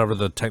also whatever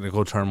the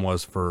technical term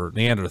was for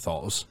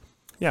Neanderthals.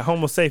 Yeah,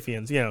 Homo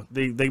sapiens. Yeah,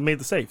 they made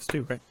the safes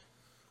too, right?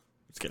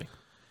 Just kidding.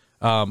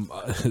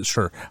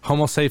 Sure.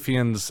 Homo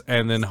sapiens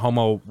and then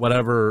Homo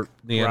whatever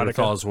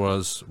Neanderthals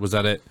was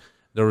that it?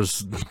 There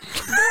was...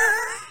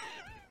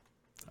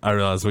 I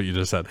realized what you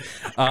just said.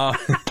 Go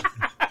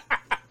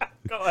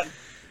on.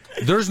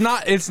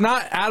 It's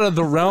not out of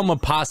the realm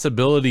of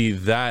possibility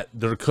that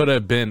there could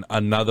have been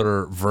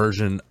another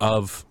version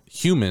of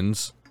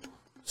humans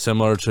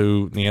similar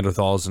to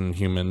Neanderthals and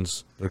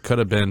humans. There could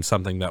have been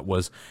something that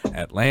was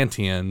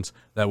Atlanteans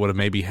that would have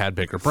maybe had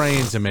bigger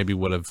brains and maybe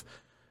would have,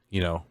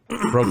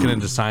 broken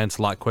into science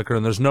a lot quicker.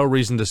 And there's no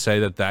reason to say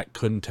that that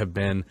couldn't have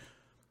been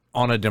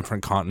on a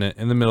different continent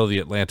in the middle of the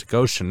Atlantic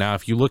Ocean. Now,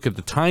 if you look at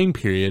the time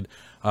period,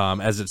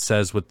 as it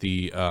says with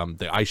the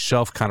ice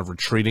shelf kind of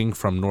retreating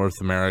from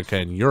North America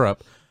and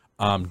Europe,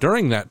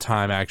 during that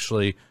time,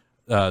 actually,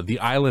 the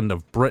island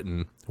of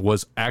Britain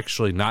was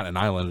actually not an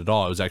island at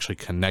all. It was actually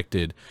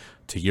connected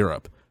to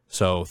Europe.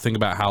 So think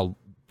about how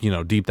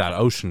deep that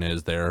ocean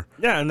is there.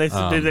 Yeah, and they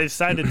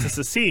decided to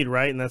secede,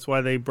 right? And that's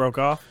why they broke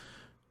off.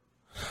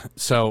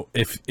 So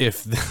if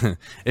that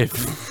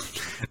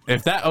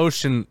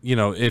ocean,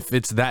 if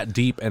it's that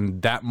deep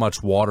and that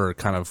much water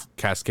kind of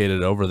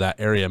cascaded over that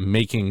area,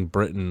 making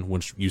Britain,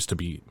 which used to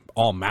be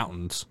all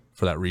mountains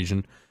for that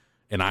region,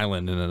 an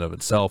island in and of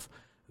itself,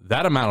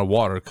 that amount of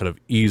water could have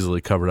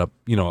easily covered up,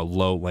 a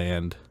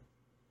lowland,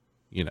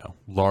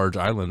 large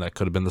island that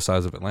could have been the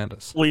size of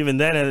Atlantis. Well, even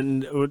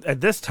then, at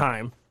this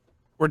time,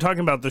 we're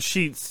talking about the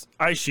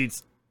ice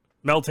sheets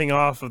melting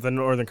off of the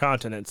northern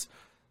continents.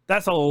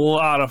 That's a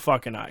lot of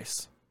fucking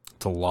ice.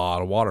 It's a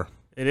lot of water.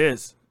 It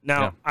is.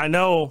 Now, Yeah. I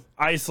know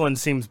Iceland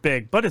seems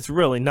big, but it's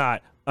really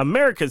not.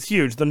 America's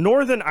huge. The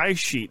northern ice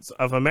sheets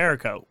of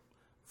America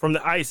from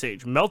the Ice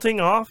Age melting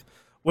off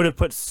would have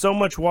put so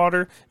much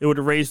water, it would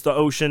have raised the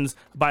oceans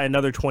by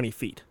another 20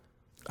 feet.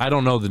 I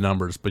don't know the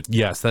numbers, but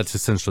yes, that's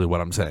essentially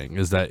what I'm saying,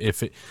 is that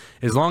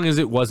as long as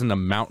it wasn't a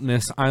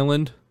mountainous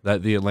island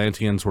that the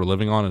Atlanteans were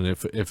living on, and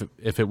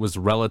if it was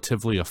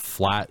relatively a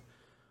flat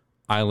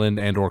island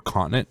and or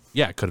continent,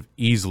 yeah, it could have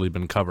easily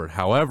been covered.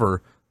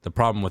 However, the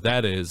problem with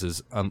that is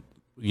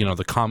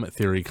the comet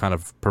theory kind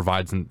of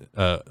provides an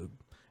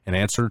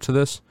answer to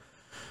this.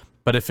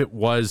 But if it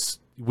was,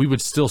 we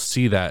would still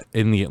see that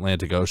in the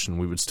Atlantic Ocean.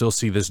 We would still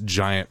see this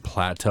giant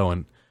plateau,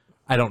 and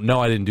I don't know.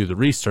 I didn't do the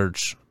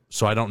research,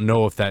 so I don't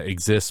know if that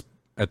exists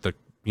at the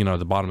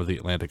the bottom of the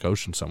Atlantic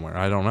Ocean somewhere.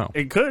 I don't know.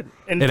 It could.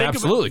 And it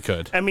absolutely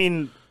could. I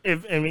mean,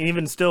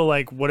 even still,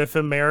 like, what if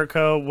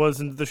America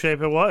wasn't the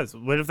shape it was?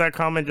 What if that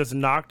comet just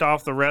knocked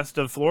off the rest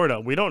of Florida?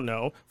 We don't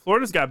know.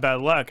 Florida's got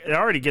bad luck. It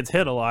already gets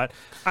hit a lot.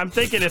 I'm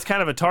thinking it's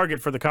kind of a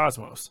target for the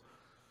cosmos.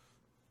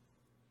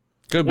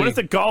 Could What be. if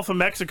the Gulf of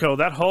Mexico,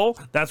 that hole,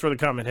 that's where the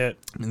comet hit?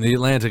 The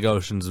Atlantic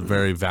Ocean's a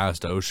very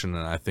vast ocean,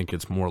 and I think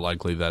it's more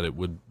likely that it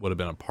would have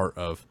been a part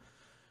of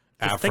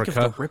Africa. Think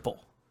of the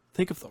ripple.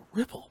 Think of the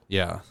ripple.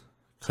 Yeah,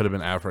 could have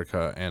been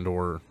Africa and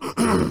or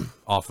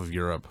off of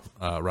Europe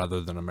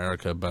rather than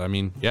America. But I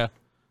mean, yeah.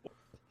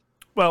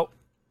 Well,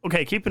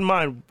 okay, keep in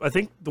mind, I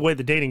think the way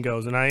the dating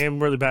goes, and I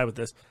am really bad with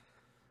this,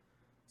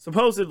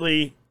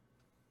 supposedly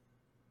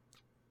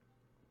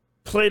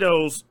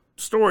Plato's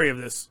story of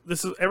this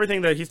is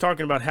everything that he's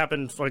talking about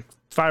happened like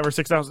 5,000 or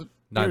 6,000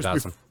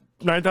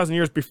 9,000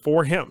 years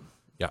before him.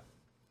 Yeah.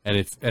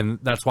 And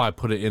that's why I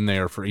put it in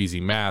there for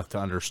easy math to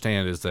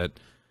understand, is that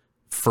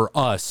for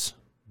us,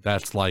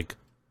 that's like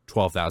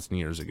 12,000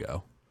 years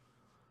ago.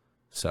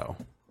 So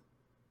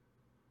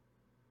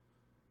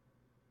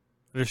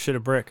Just shit a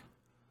brick.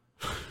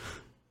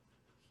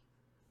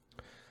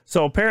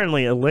 So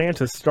apparently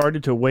Atlantis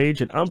started to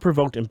wage an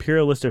unprovoked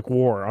imperialistic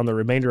war on the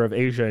remainder of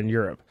Asia and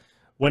Europe,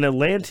 When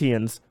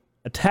Atlanteans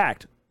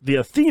attacked, the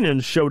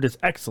Athenians showed its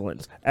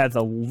excellence as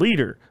a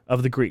leader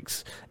of the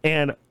Greeks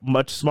and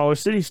much smaller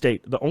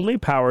city-state, the only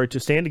power to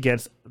stand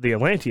against the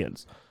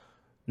Atlanteans.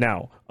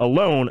 Now,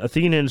 alone,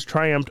 Athenians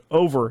triumphed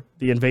over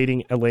the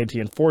invading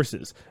Atlantean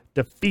forces,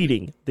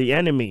 defeating the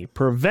enemy,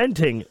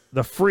 preventing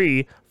the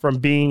free from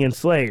being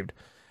enslaved,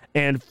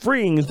 and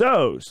freeing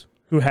those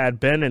who had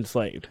been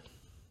enslaved.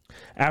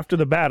 After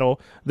the battle,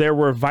 there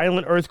were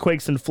violent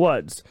earthquakes and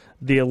floods.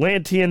 The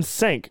Atlanteans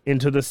sank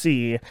into the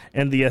sea,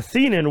 and the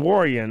Athenian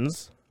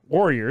warriors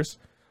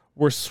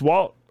were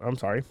swallowed.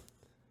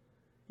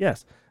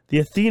 The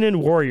Athenian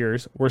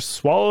warriors were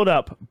swallowed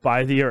up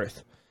by the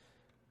earth.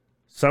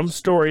 Some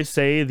stories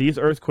say these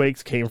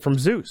earthquakes came from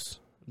Zeus.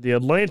 The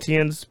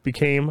Atlanteans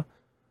became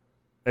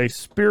a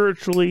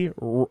spiritually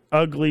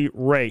ugly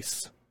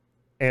race,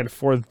 and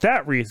for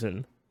that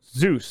reason,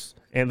 Zeus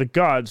and the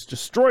gods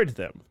destroyed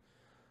them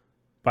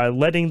by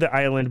letting the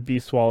island be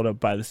swallowed up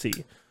by the sea.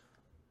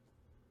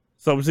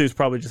 So Zeus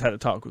probably just had a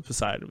talk with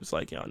Poseidon. It was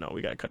like, no,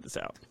 we got to cut this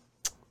out.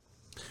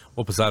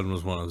 Well, Poseidon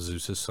was one of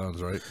Zeus's sons,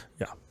 right?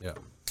 Yeah. Yeah.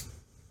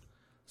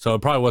 So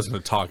it probably wasn't a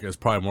talk. It was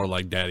probably more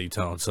like daddy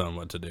telling son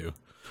what to do.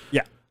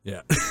 Yeah.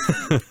 Yeah.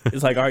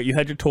 It's like, all right, you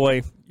had your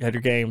toy, you had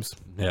your games.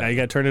 Yeah. Now you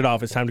got to turn it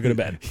off. It's time to go to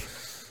bed.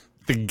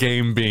 The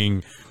game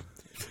being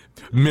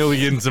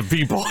millions of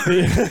people.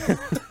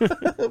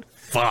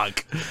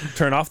 Fuck.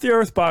 Turn off the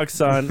Earth box,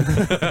 son.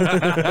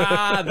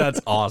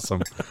 That's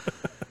awesome.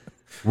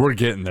 We're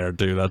getting there,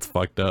 dude. That's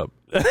fucked up.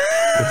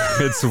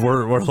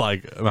 We're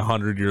like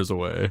 100 years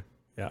away.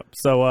 Yeah.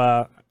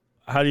 So,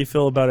 how do you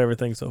feel about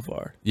everything so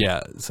far?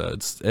 Yeah. So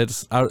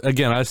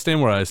again, I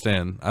stand where I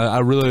stand. I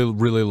really,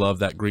 really love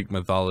that Greek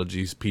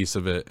mythology piece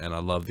of it, and I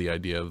love the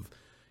idea of,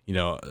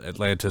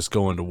 Atlantis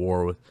going to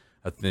war with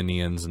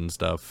Athenians and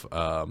stuff,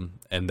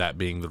 and that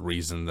being the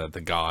reason that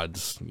the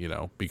gods,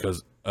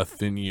 because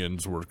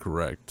Athenians were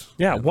correct.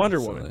 Yeah, and Wonder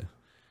so Woman.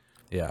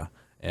 Yeah,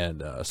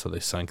 and so they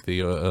sank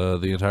the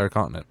entire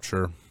continent.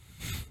 Sure.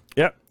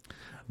 Yep.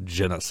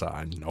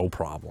 Genocide, no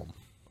problem.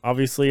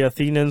 Obviously,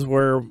 Athenians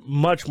were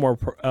much more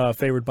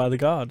favored by the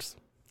gods.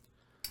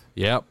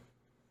 Yep,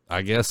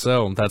 I guess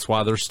so. That's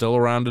why they're still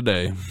around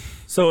today.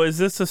 So is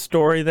this a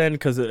story then?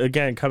 Because,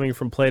 again, coming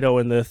from Plato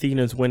and the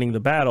Athenians winning the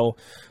battle,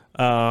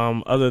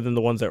 other than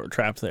the ones that were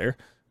trapped there,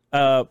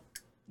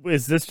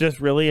 is this just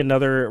really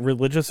another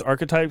religious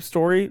archetype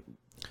story?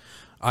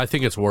 I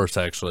think it's worse,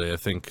 actually. I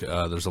think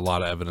there's a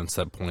lot of evidence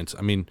that points...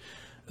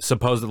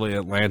 supposedly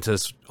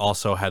Atlantis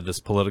also had this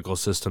political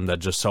system that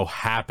just so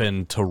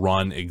happened to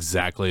run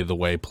exactly the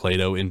way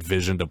Plato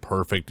envisioned a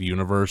perfect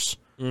universe.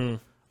 So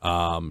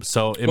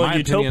in my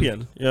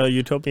utopian. opinion,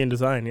 Utopian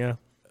design. Yeah.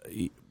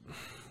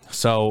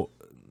 So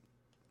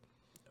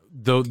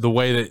the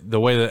way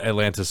that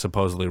Atlantis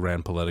supposedly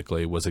ran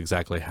politically was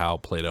exactly how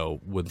Plato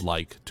would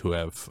like to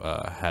have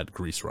had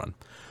Greece run.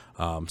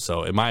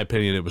 So in my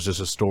opinion, it was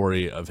just a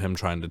story of him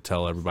trying to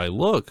tell everybody,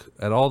 look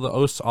at all the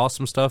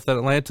awesome stuff that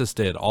Atlantis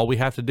did. All we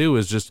have to do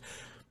is just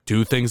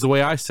do things the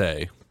way I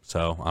say.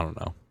 So I don't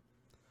know.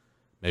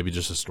 Maybe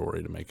just a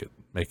story to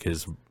make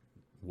his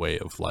way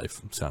of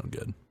life sound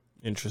good.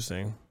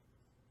 Interesting.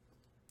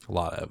 A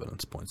lot of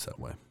evidence points that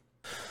way.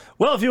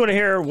 Well, if you want to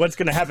hear what's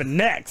going to happen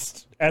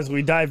next as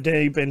we dive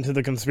deep into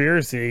the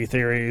conspiracy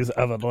theories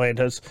of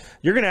Atlantis,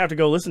 you're going to have to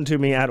go listen to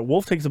me at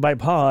Wolf Takes a Bite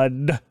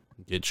Pod.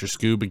 Get your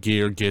scuba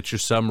gear, get your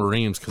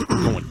submarines, because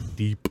we're going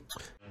deep.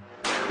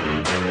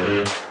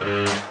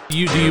 Do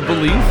you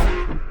believe?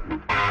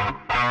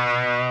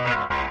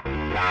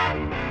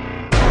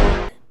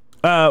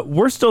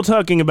 We're still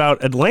talking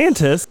about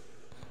Atlantis.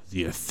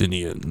 The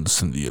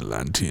Athenians and the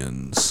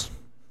Atlanteans.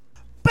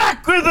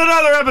 Back with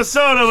another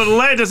episode of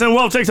Atlantis and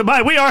Wolf Takes a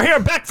Bite. We are here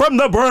back from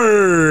the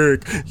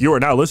break. You are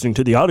now listening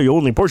to the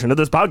audio-only portion of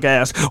this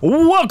podcast.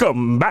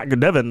 Welcome back,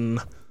 Devin.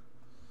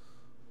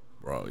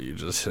 Bro, you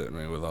just hit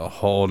me with a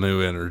whole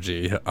new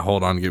energy.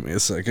 Hold on, give me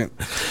a second.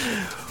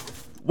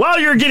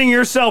 While you're getting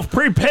yourself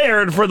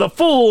prepared for the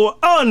full,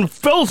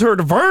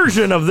 unfiltered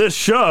version of this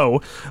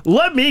show,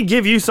 let me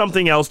give you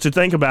something else to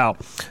think about.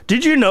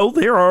 Did you know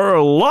there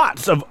are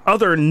lots of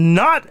other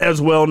not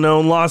as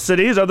well-known lost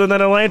cities other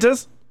than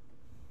Atlantis?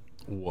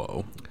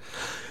 Whoa.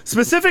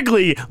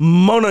 Specifically,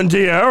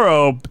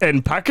 Monondero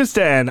in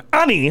Pakistan,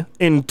 Ani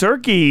in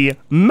Turkey,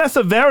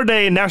 Mesa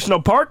Verde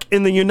National Park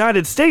in the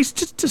United States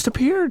just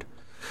disappeared.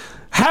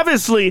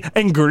 Havisley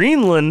in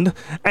Greenland,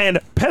 and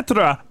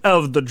Petra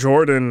of the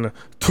Jordan,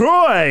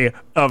 Troy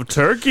of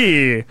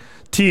Turkey,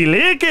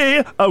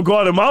 Tilike of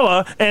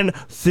Guatemala, and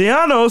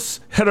Theanos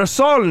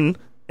Herason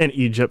in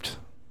Egypt.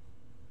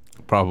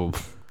 Probably.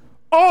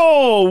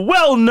 All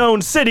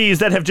well-known cities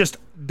that have just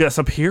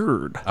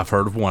disappeared. I've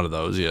heard of one of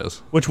those,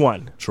 yes. Which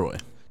one? Troy.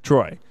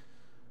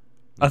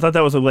 I thought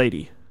that was a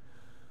lady.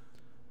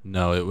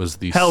 No, it was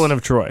the... Helen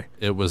of Troy.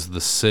 It was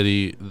the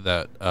city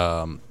that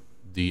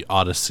the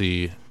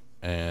Odyssey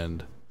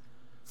and...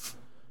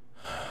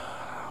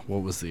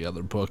 What was the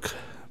other book?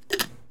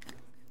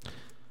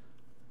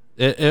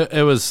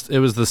 It was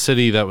the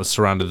city that was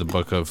surrounded the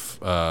book of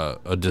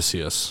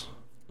Odysseus.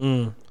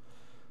 Not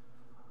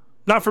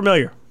Not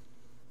familiar.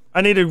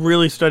 I need to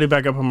really study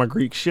back up on my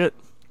Greek shit.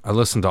 I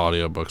listen to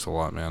audiobooks a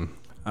lot, man.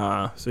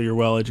 So you're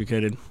well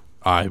educated.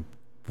 I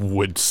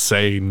would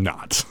say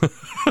not.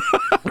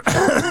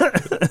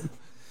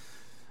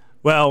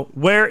 Well,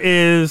 where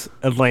is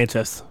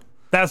Atlantis?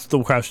 That's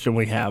the question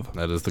we have.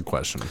 That is the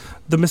question.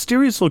 The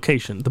mysterious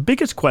location, the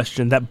biggest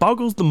question that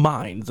boggles the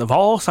minds of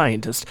all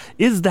scientists,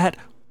 is that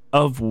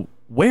of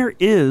where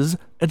is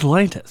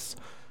Atlantis?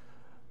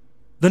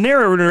 The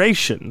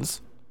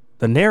narrations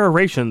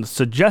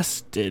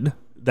suggested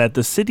that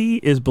the city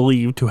is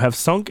believed to have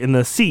sunk in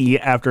the sea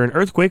after an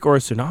earthquake or a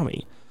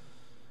tsunami.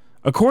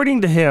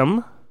 According to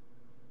him,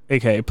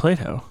 aka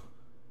Plato,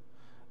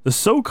 the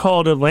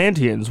so-called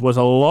Atlanteans was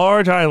a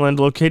large island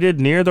located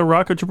near the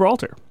Rock of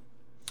Gibraltar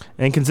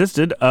and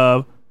consisted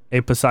of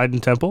a Poseidon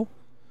temple,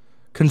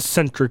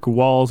 concentric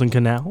walls and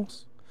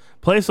canals.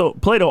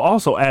 Plato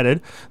also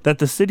added that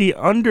the city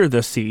under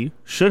the sea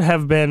should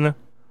have been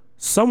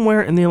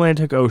somewhere in the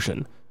Atlantic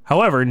Ocean.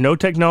 However, no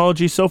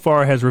technology so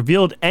far has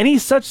revealed any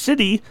such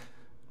city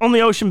on the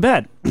ocean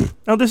bed.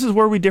 Now, this is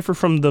where we differ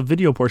from the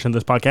video portion of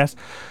this podcast,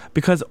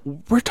 because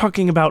we're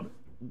talking about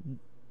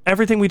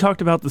everything we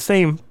talked about the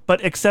same,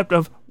 but except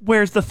of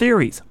where's the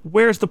theories?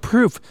 Where's the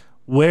proof?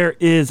 Where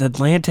is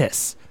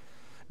Atlantis?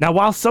 Now,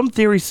 while some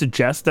theories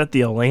suggest that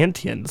the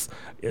Atlanteans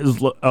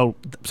that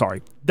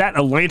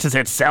Atlantis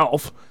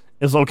itself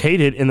is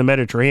located in the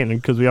Mediterranean,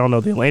 because we all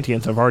know the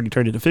Atlanteans have already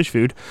turned into fish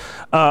food,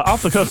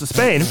 off the coast of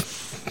Spain.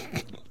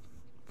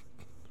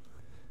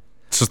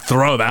 Just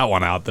throw that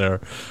one out there.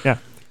 Yeah.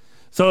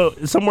 So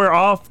somewhere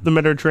off the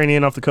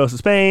Mediterranean, off the coast of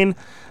Spain.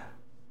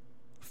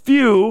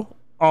 Few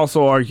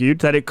also argued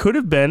that it could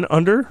have been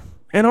under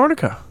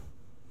Antarctica.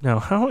 Now,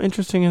 how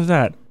interesting is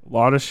that? A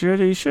lot of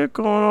shitty shit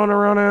going on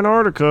around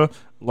Antarctica.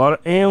 A lot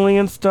of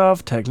alien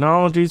stuff,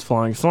 technologies,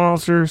 flying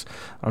saucers.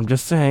 I'm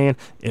just saying,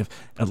 if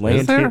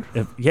Atlantis...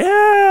 Yeah!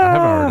 I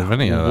haven't heard of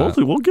any of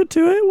that. We'll get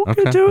to it. We'll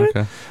get to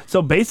it.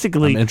 So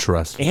basically, I'm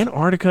interested.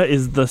 Antarctica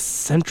is the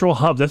central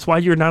hub. That's why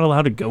you're not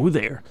allowed to go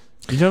there.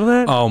 Did you know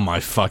that? Oh my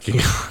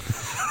fucking...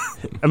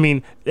 I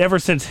mean, ever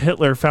since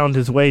Hitler found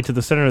his way to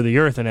the center of the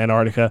earth in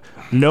Antarctica,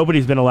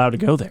 nobody's been allowed to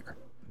go there.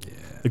 Yeah.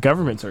 The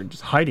governments are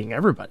just hiding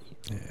everybody.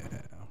 Yeah.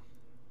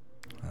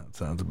 That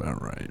sounds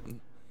about right.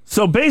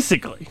 So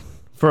basically,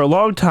 for a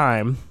long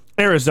time,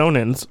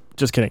 Arizonans,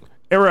 just kidding,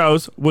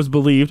 Eros was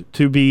believed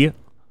to be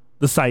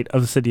the site of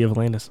the city of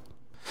Atlantis.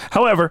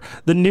 However,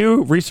 the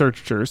new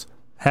researchers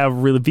have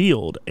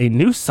revealed a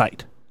new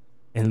site,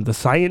 and the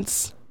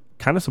science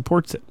kind of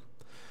supports it.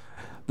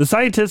 The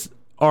scientists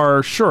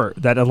are sure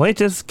that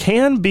Atlantis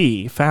can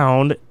be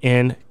found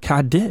in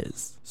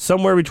Cadiz,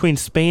 somewhere between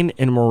Spain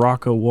and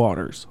Morocco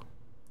waters,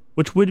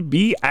 which would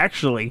be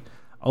actually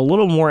a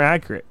little more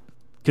accurate,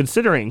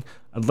 considering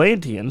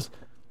Atlanteans,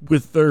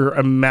 with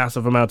their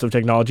massive amounts of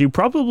technology,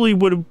 probably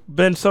would have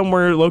been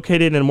somewhere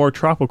located in a more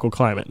tropical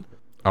climate.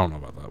 I don't know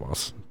about that,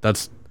 boss.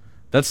 That's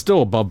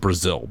still above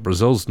Brazil.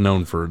 Brazil's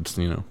known for its,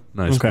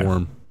 nice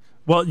warm.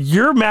 Well,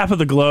 your map of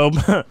the globe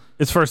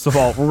is, first of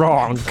all,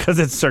 wrong, because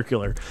it's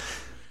circular.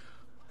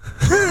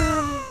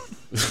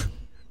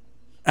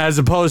 As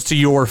opposed to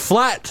your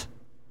flat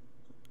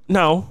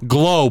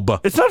globe.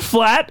 It's not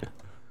flat.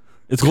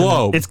 It's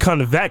globe. It's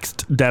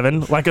convexed,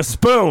 Devin, like a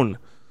spoon.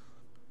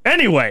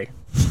 Anyway.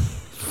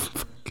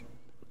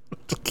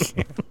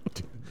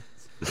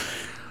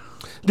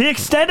 The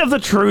extent of the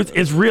truth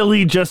is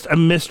really just a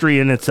mystery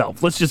in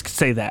itself. Let's just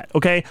say that,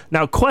 okay?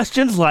 Now,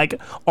 questions like,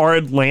 are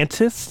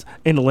Atlantis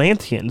and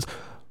Atlanteans,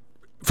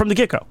 from the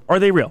get-go, are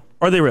they real?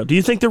 Are they real? Do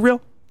you think they're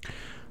real?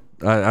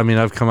 I mean,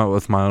 I've come up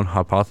with my own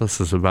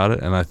hypothesis about it,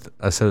 and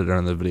I said it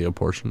during the video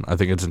portion. I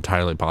think it's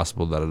entirely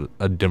possible that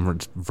a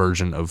different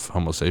version of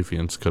Homo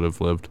sapiens could have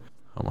lived.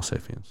 Homo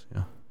sapiens,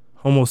 yeah.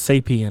 Homo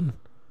sapien.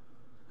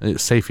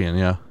 Sapien,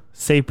 yeah.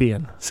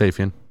 Sapien.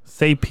 Sapien.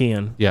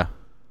 Sapien. Yeah,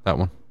 that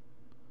one.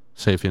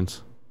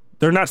 Sapiens.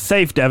 They're not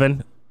safe,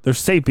 Devin. They're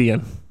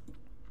sapien.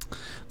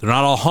 They're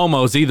not all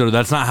homos either.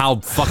 That's not how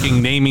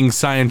fucking naming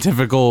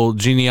scientific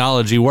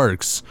genealogy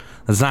works.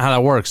 That's not how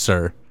that works,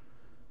 sir.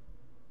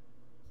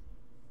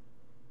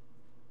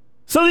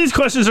 So these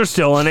questions are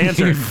still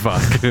unanswered.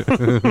 Fuck.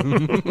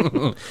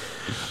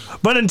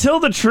 But until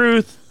the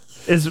truth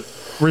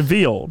is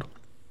revealed,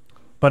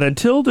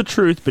 until the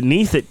truth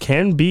beneath it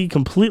can be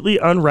completely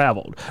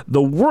unraveled,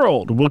 the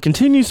world will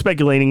continue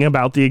speculating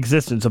about the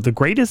existence of the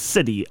greatest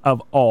city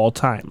of all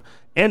time,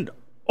 and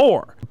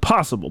or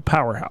possible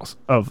powerhouse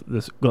of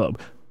this globe,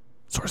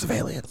 source of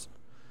aliens.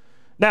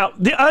 Now,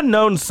 the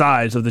unknown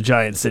size of the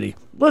giant city.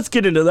 Let's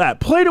get into that.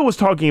 Plato was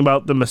talking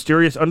about the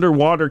mysterious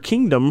underwater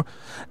kingdom,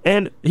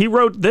 and he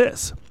wrote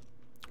this.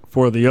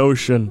 For the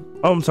ocean.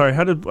 Oh, I'm sorry.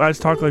 How did I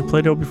talk like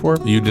Plato before?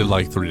 You did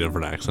like 3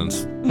 different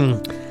accents.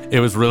 It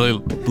was really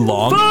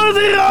long. For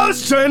the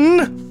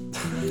ocean,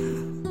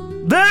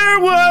 there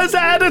was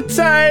at a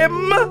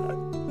time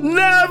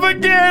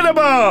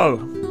navigable.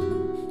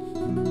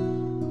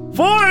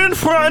 For in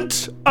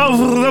front of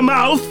the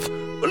mouth,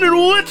 in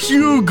which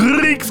you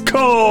Greeks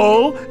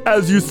call,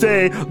 as you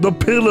say, the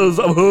pillars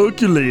of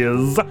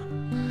Hercules,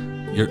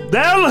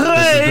 They'll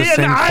lay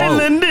an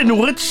island in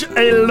which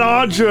a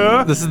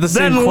larger This is the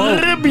same than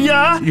quote.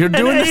 Libya You're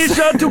doing and this-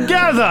 Asia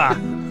together.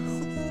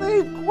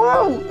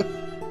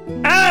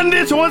 And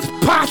it was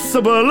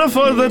possible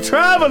for the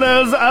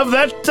travelers of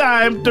that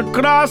time to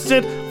cross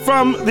it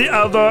from the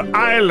other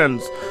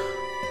islands.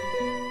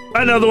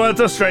 In other words,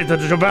 the Strait of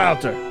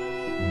Gibraltar.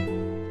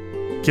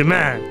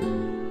 Command.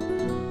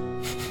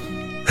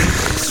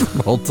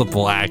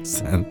 Multiple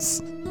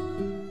accents.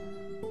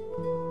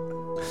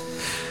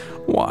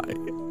 Why?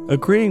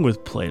 Agreeing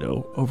with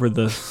Plato over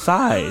the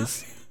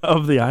size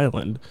of the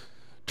island,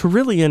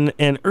 Tertullian,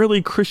 an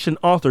early Christian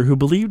author who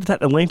believed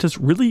that Atlantis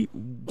really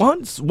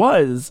once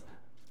was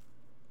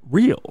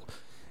real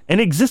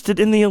and existed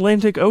in the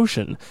Atlantic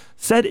Ocean,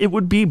 said it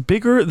would be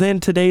bigger than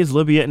today's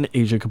Libya and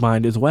Asia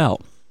combined as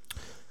well.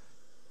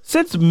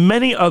 Since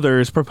many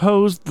others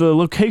proposed the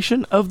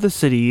location of the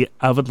city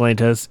of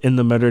Atlantis in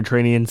the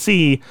Mediterranean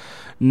Sea,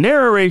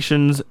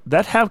 narrations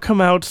that have come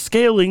out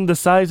scaling the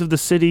size of the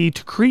city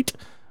to Crete,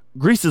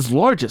 Greece's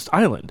largest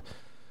island.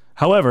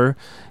 However,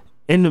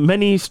 in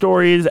many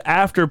stories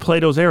after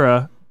Plato's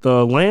era,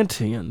 the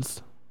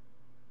Atlanteans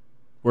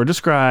were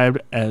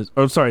described as,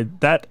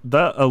 that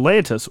the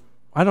Atlantis,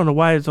 I don't know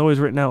why it's always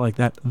written out like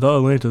that, the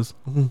Atlantis.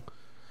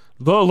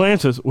 The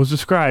Atlantis was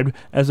described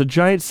as a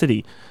giant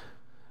city,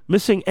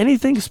 missing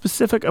anything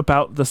specific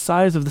about the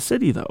size of the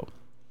city, though.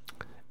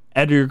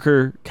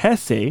 Edgar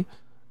Cayce,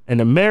 an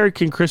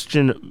American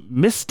Christian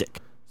mystic,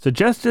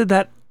 suggested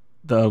that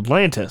the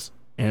Atlantis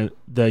and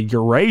the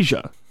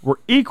Eurasia were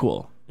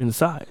equal in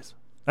size.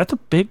 That's a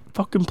big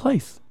fucking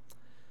place.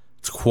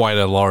 It's quite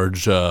a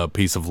large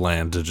piece of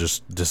land to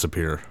just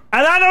disappear.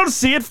 And I don't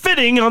see it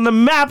fitting on the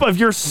map of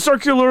your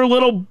circular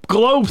little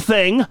globe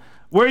thing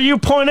where you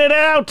pointed it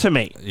out to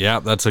me. Yeah,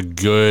 that's a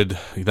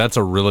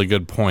really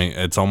good point.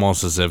 It's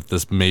almost as if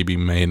this may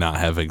not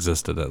have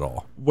existed at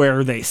all.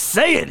 Where they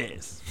say it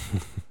is.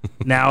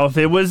 Now, if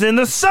it was in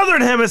the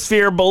southern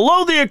hemisphere,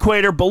 below the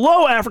equator,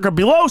 below Africa,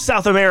 below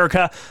South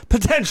America,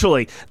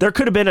 potentially, there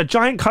could have been a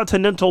giant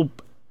continental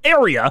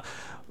area,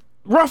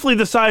 roughly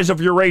the size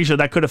of Eurasia,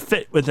 that could have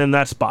fit within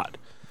that spot.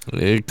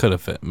 It could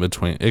have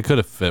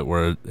fit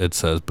where it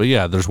says, but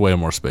yeah, there's way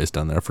more space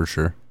down there for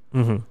sure.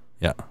 Mm-hmm.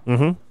 Yeah.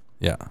 Mm-hmm.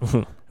 Yeah. Mm-hmm.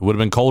 It would have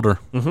been colder.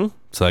 Mm-hmm.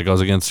 So that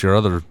goes against your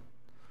other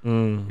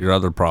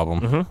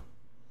problem. Mm-hmm.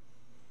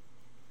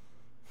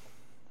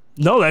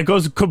 No, that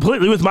goes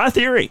completely with my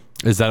theory.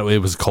 Is that it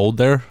was cold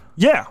there?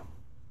 Yeah.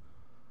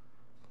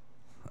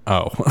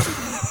 Oh.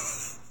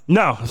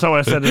 No, that's not what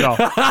I said at all.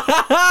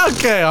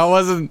 Okay,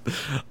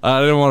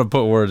 I didn't want to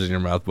put words in your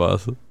mouth,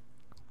 boss.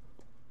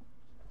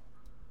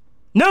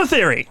 No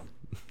theory.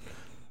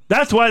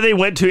 That's why they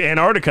went to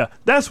Antarctica.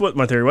 That's what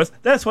my theory was.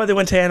 That's why they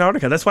went to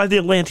Antarctica. That's why the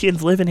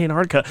Atlanteans live in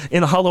Antarctica,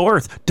 in the hollow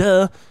earth.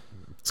 Duh.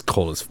 It's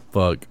cold as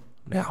fuck.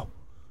 Now,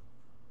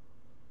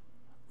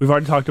 we've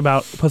already talked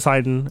about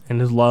Poseidon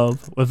and his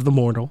love with the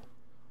mortal.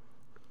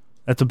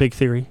 That's a big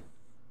theory.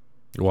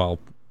 Well,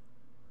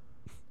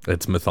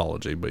 it's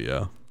mythology, but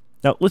yeah.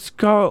 Now, let's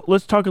talk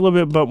a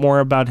little bit more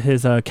about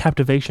his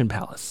captivation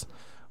palace,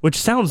 which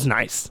sounds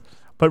nice,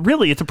 but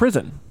really it's a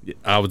prison.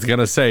 I was going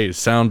to say,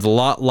 sounds a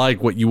lot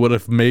like what you would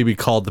have maybe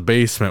called the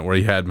basement where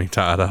you had me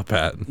tied up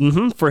at.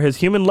 Mm-hmm, for his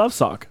human love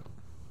sock.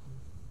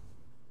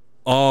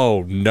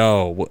 Oh,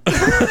 no.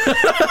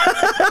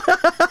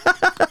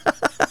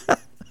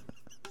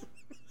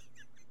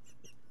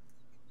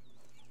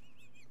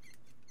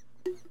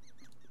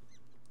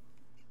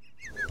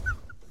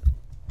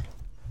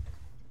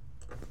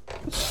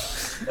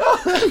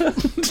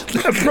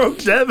 I broke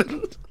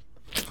Devin.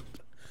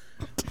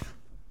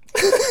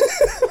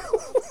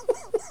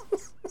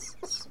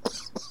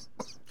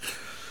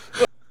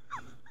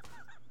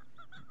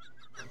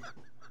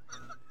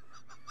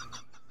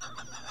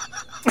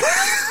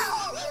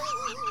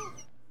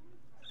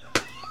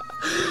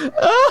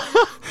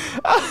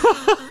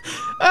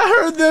 I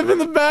heard them in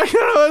the back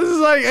and I was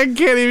like, I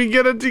can't even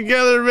get it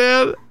together,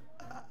 man.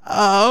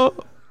 Oh.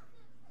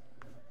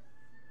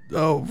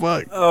 Oh,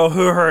 fuck. Oh,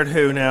 who heard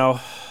who now?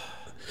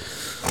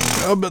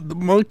 I bet the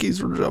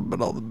monkeys were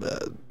jumping on the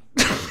bed.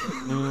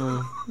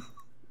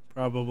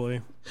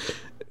 Probably.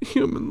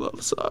 Human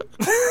love sock.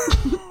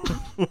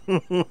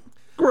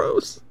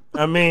 Gross.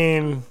 I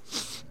mean,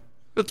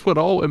 That's what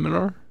all women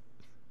are.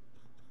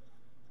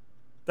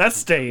 that's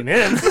staying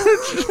in.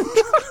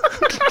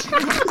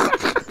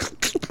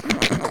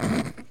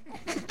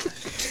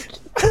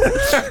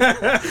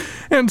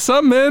 And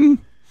some men,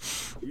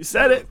 You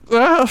said it.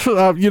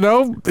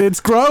 it's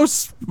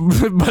gross,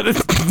 but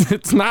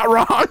it's not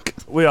wrong.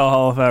 We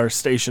all have our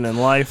station in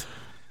life.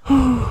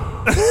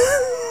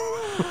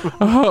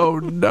 Oh,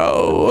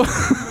 no.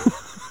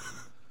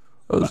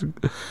 That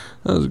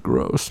was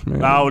gross, man.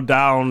 Bow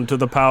down to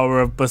the power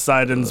of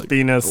Poseidon's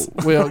penis.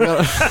 We all got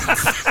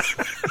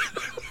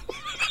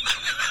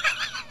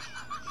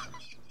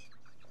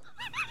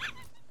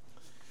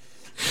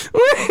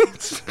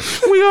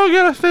we all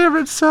got a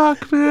favorite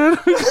sock, man.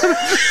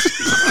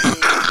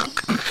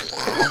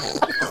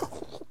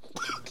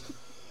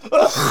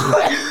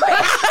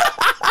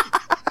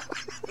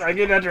 I I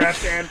get that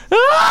trash can.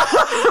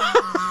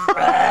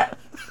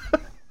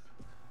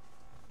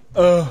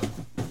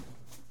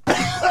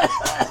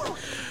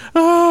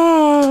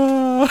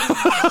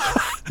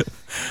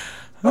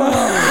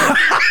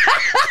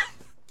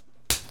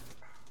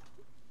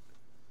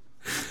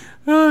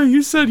 Oh,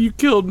 you said you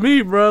killed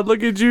me, bro.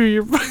 Look at you.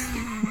 You're.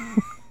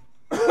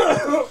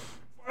 Why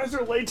is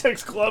there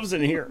latex gloves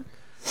in here?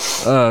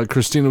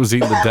 Christina was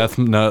eating the death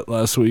nut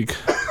last week.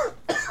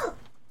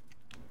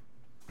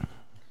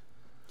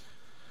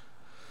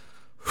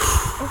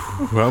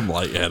 I'm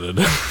lightheaded.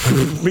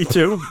 Me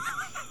too.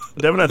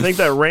 Devin, I think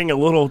that rang a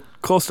little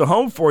close to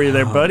home for you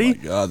there, buddy. Oh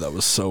my god, that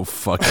was so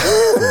fucking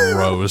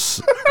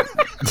gross.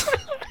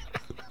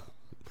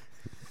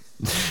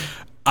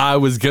 I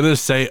was gonna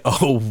say,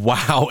 "Oh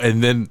wow,"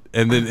 and then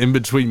in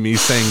between me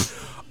saying,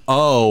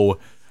 "Oh,"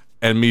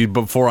 and me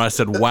before I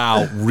said,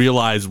 "Wow,"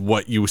 realized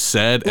what you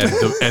said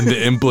and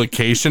the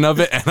implication of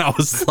it, and I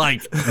was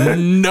like,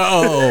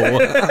 "No."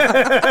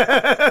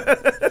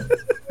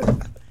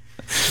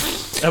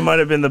 That might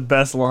have been the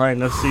best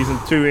line of season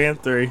 2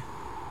 and 3.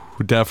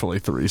 Definitely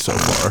 3 so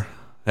far.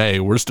 Hey,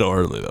 we're still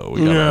early though.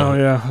 We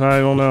Yeah, I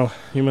don't know.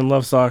 Human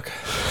love sock.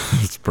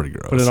 It's pretty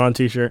gross. Put it on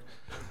t-shirt.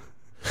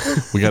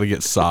 We got to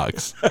get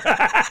socks. Put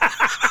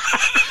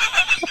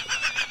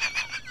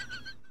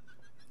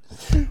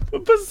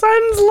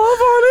Poseidon's love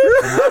on it.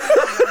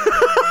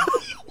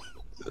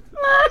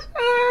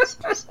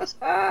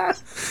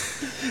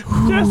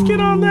 Just get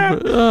on there.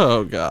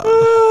 Oh god,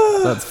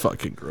 that's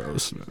fucking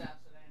gross. Man.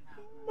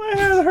 My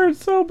head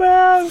hurts so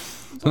bad.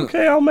 It's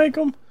okay, I'll make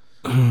them.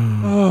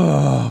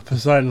 Oh,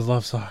 Poseidon's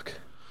love sock.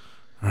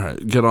 All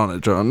right, get on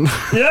it, John.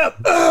 Yep.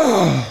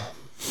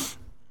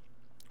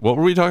 What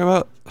were we talking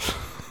about?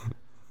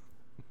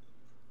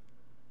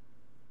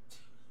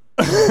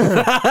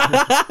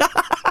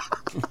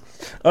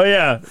 Oh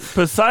yeah,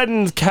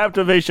 Poseidon's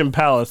Captivation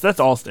Palace.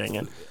 That's all staying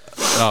in.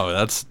 Oh,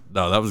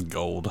 that was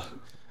gold.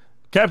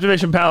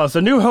 Captivation Palace,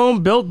 a new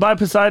home built by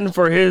Poseidon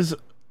for his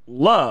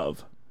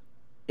love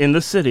in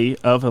the city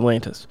of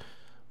Atlantis,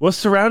 was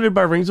surrounded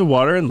by rings of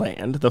water and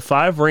land. The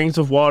 5 rings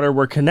of water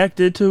were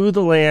connected to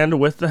the land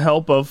with the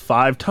help of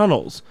 5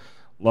 tunnels.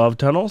 Love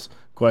tunnels? ?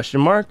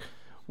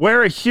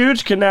 Where a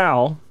huge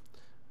canal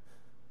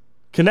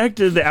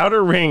connected the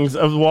outer rings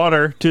of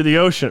water to the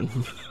ocean.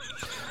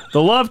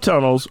 The love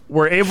tunnels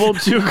were able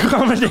to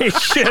accommodate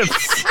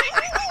ships.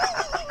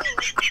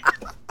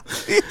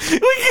 We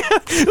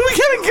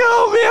gotta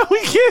go, man. We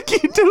can't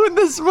keep doing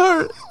this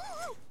part.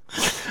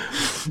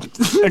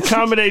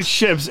 Accommodate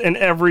ships in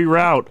every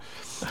route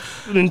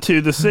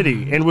into the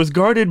city and was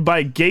guarded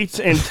by gates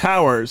and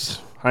towers.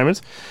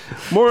 Hymens.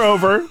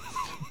 Moreover,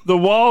 the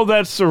wall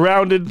that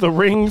surrounded the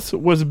rings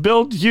was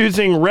built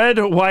using red,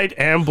 white,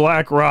 and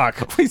black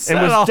rock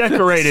and was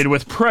decorated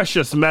with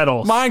precious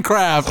metals.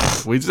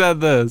 Minecraft. We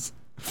said this.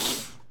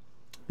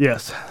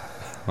 Yes.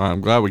 I'm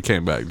glad we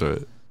came back to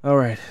it. All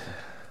right.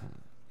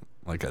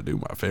 Like I do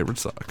my favorite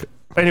sock.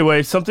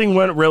 Anyway, something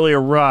went really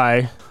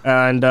awry,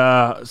 and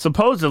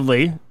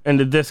supposedly,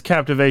 into this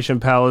Captivation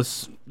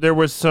Palace, there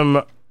was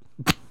some...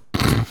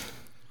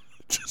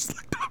 Just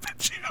looked up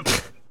at you.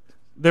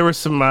 There were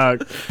some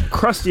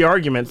crusty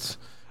arguments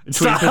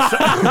between,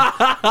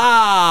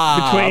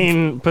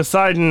 between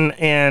Poseidon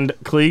and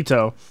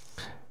Cleito.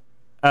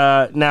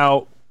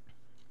 Now,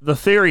 the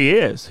theory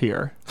is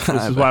here.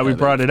 This is why we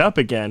brought it up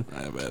again.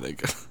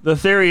 The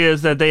theory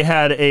is that they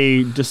had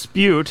a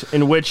dispute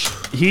in which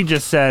he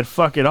just said,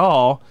 fuck it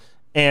all,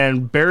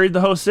 and buried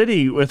the whole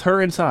city with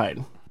her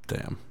inside.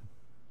 Damn.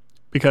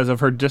 Because of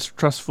her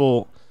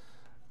distrustful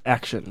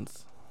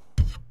actions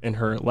and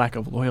her lack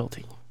of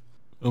loyalty.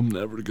 I'm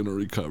never going to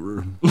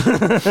recover.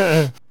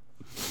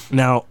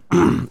 Now,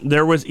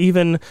 there was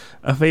even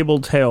a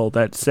fabled tale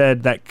that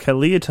said that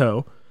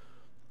Cleito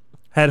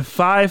had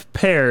 5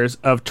 pairs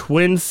of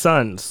twin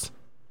sons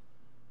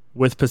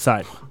with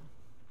Poseidon.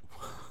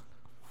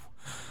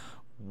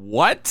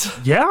 What?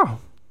 Yeah.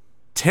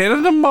 10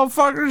 of them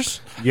motherfuckers?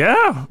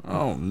 Yeah.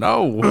 Oh,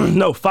 no.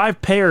 No,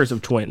 5 pairs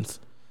of twins,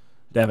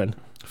 Devin.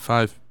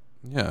 5.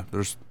 Yeah,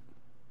 there's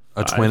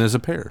a twin is a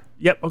pair.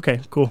 Yep,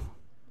 okay, cool.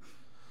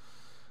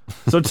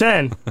 So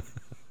 10.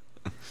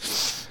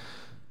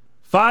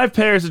 5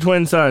 pairs of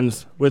twin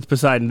sons with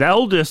Poseidon, the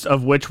eldest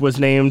of which was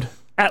named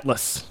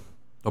Atlas.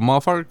 The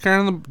motherfucker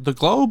carrying the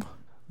globe?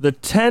 The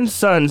 10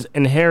 sons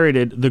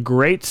inherited the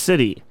great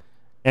city,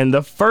 and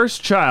the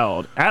first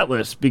child,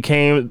 Atlas,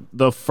 became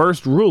the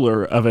first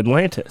ruler of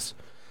Atlantis.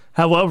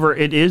 However,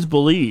 it is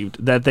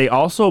believed that they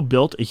also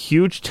built a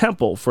huge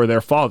temple for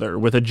their father,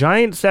 with a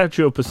giant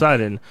statue of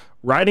Poseidon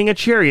riding a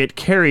chariot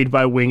carried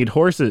by winged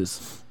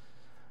horses.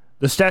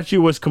 The statue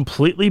was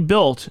completely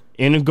built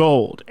in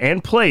gold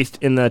and placed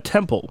in the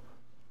temple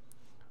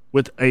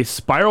with a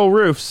spiral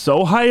roof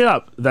so high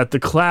up that the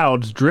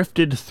clouds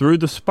drifted through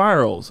the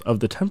spirals of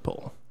the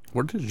temple.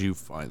 Where did you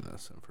find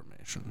this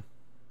information?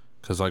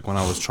 Because like when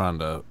I was trying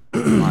to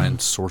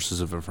find sources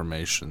of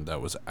information,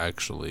 that was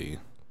actually...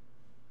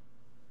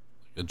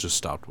 It just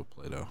stopped with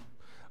Plato.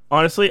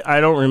 Honestly, I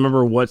don't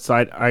remember what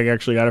site I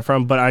actually got it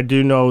from, but I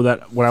do know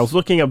that when I was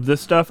looking up this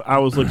stuff, I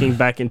was looking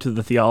back into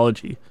the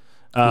theology.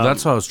 Well,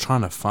 that's what I was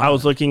trying to find. I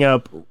was looking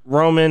up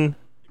Roman,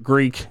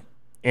 Greek,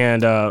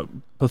 and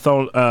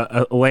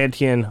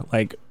Atlantean,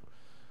 like,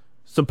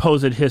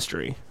 supposed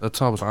history. That's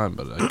how I was trying,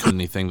 but I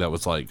couldn't anything that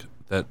was like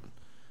that.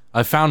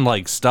 I found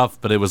like stuff,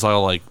 but it was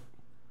all like,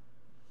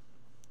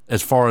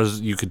 as far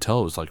as you could tell,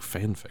 it was like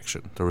fan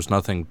fiction. There was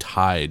nothing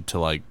tied to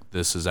like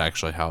this is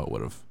actually how it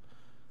would have.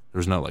 There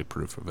was no like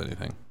proof of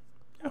anything.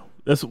 Yeah.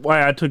 That's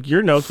why I took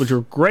your notes, which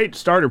were great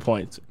starter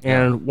points,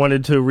 and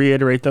wanted to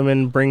reiterate them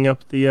and bring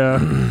up the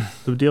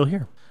the deal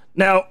here.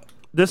 Now,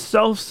 this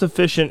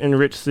self-sufficient and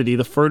rich city,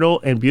 the fertile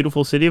and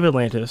beautiful city of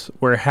Atlantis,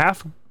 where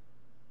half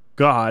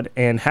god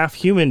and half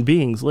human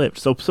beings lived.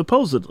 So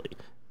supposedly,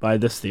 by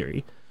this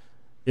theory,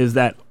 is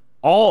that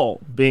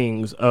all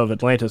beings of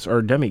Atlantis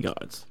are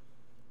demigods.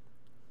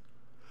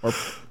 Or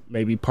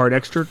maybe part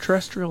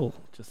extraterrestrial.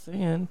 Just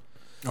saying.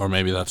 Or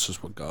maybe that's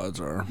just what gods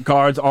are.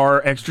 Gods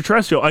are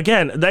extraterrestrial.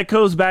 Again, that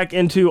goes back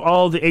into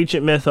all the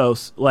ancient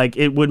mythos. Like,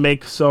 it would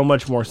make so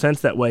much more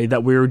sense that way,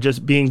 that we were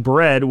just being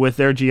bred with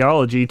their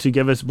geology to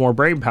give us more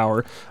brain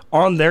power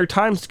on their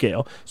time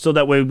scale, so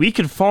that way we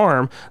could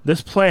farm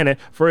this planet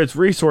for its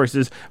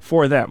resources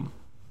for them.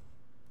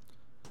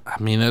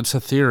 I mean, it's a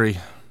theory.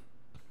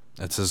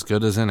 It's as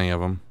good as any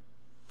of them.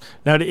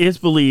 Now, it is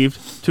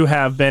believed to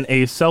have been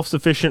a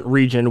self-sufficient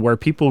region where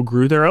people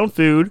grew their own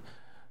food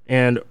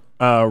and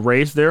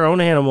raised their own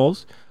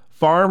animals.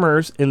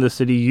 Farmers in the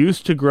city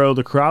used to grow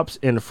the crops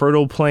in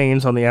fertile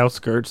plains on the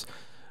outskirts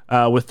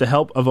with the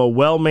help of a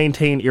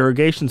well-maintained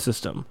irrigation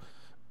system.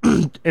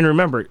 And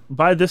remember,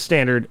 by this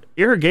standard,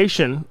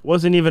 irrigation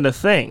wasn't even a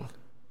thing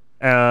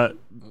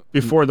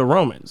before the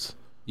Romans.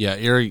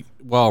 Yeah,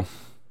 well,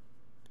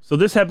 so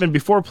this happened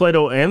before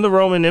Plato and the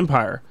Roman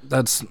Empire.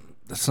 That's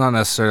not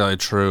necessarily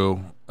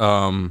true.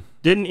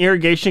 Didn't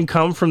irrigation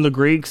come from the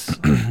Greeks?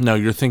 No,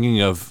 you're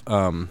thinking of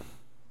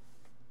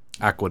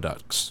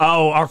aqueducts.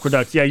 Oh,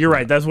 aqueducts. Yeah, you're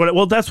right. That's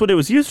what it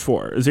was used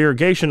for, is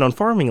irrigation on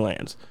farming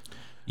lands.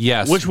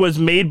 Yes. Which was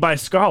made by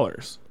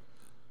scholars.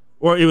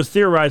 Or it was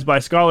theorized by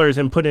scholars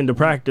and put into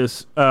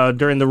practice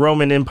during the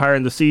Roman Empire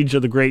and the siege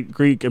of the Great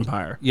Greek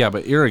Empire. Yeah,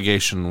 but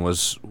irrigation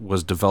was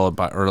developed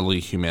by early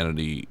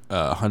humanity,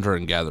 hunter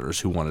and gatherers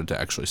who wanted to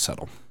actually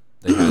settle.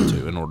 They had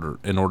to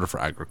in order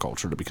for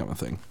agriculture to become a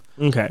thing.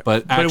 Okay,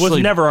 but it was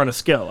never on a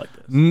scale like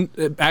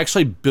this.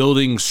 Actually,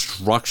 building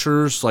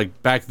structures,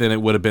 like back then,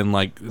 it would have been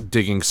like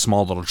digging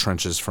small little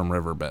trenches from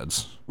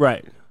riverbeds.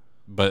 Right.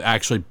 But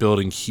actually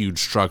building huge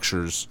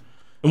structures.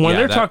 And when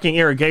they're talking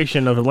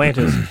irrigation of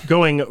Atlantis,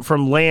 going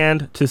from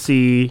land to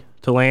sea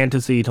to land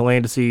to sea to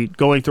land to sea,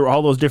 going through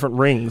all those different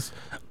rings,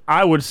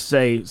 I would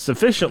say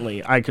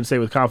sufficiently, I could say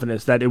with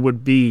confidence that it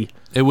would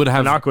have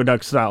an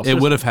aqueduct style system.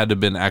 It would have had to have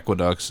been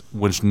aqueducts,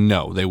 which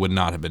no, they would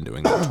not have been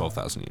doing that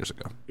 12,000 years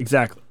ago.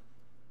 Exactly.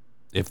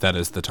 If that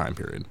is the time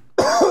period.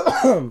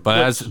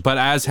 but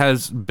as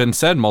has been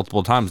said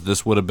multiple times,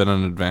 this would have been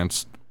an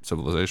advanced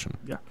civilization.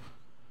 Yeah.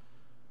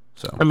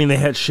 So I mean, they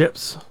had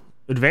ships,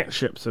 advanced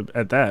ships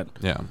at that.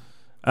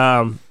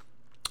 Yeah.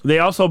 They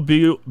also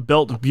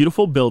built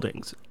beautiful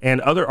buildings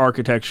and other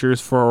architectures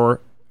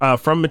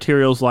from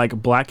materials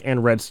like black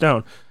and red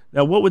stone.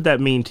 Now, what would that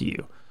mean to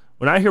you?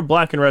 When I hear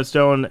black and red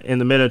stone in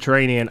the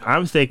Mediterranean,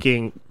 I'm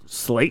thinking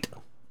slate,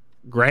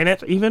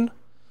 granite even.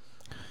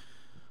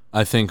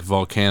 I think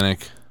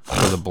volcanic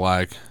for the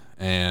black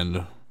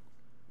and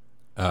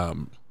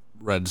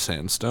red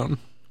sandstone.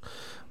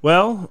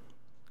 Well,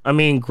 I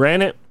mean,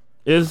 granite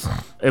is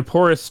a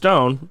porous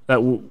stone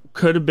that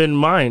could have been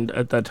mined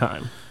at that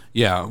time.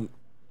 Yeah,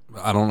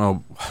 I don't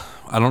know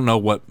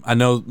what. I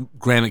know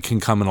granite can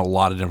come in a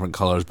lot of different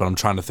colors, but I'm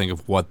trying to think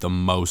of what the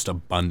most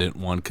abundant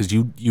one, because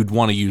you'd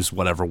want to use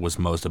whatever was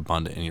most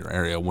abundant in your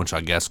area, which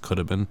I guess could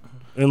have been.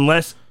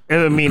 Unless,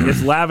 I mean,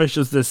 as lavish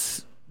as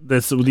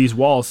these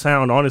walls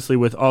sound, honestly,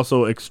 with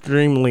also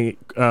extremely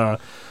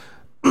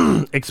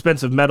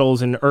expensive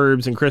metals and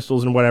herbs and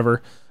crystals and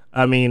whatever.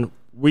 I mean,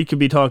 we could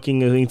be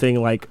talking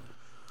anything like,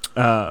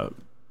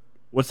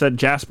 what's that,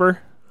 jasper?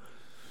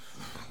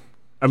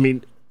 I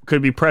mean,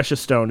 could be precious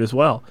stone as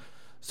well.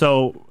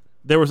 So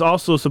there was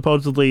also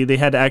supposedly they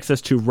had access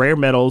to rare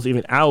metals,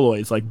 even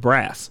alloys like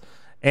brass,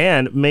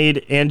 and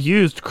made and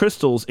used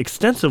crystals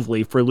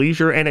extensively for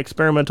leisure and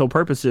experimental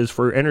purposes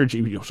for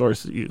energy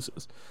source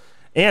uses.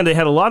 And they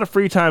had a lot of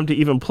free time to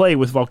even play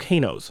with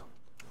volcanoes.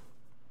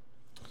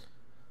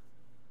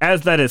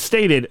 As that is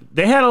stated,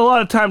 they had a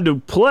lot of time to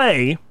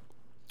play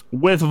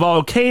with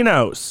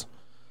volcanoes.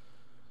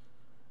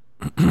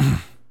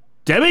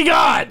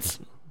 Demigods!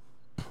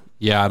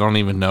 Yeah, I don't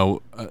even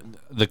know.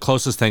 The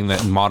closest thing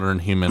that modern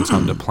humans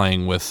come to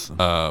playing with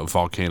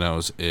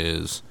volcanoes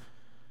is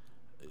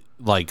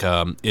like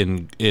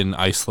in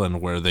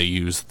Iceland, where they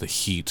use the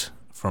heat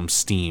from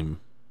steam.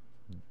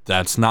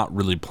 That's not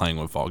really playing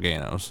with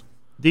volcanoes.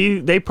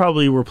 They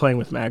probably were playing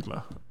with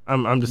magma.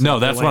 I'm just no.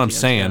 That's what I'm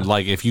saying.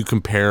 Like, if you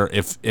compare,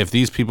 if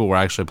these people were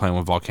actually playing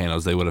with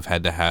volcanoes, they would have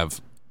had to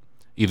have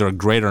either a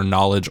greater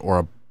knowledge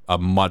or a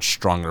much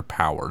stronger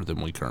power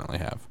than we currently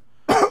have.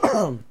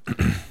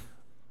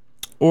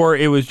 or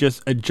it was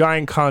just a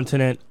giant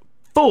continent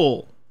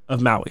full of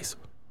Mauis.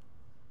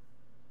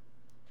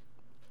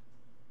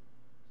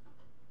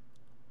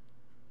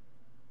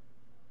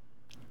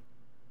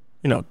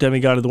 You know,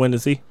 demigod of the wind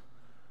and sea.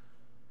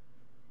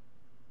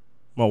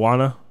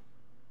 Moana.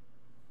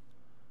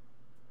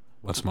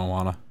 What's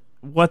Moana?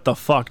 What the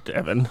fuck,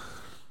 Devin?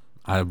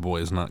 I have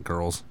boys, not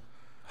girls.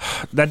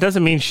 That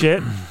doesn't mean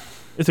shit.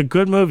 It's a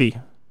good movie.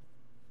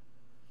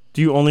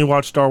 Do you only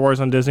watch Star Wars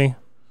on Disney?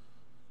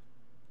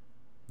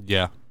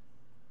 Yeah.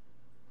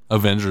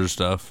 Avengers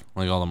stuff,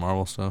 like all the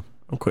Marvel stuff.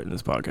 I'm quitting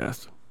this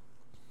podcast.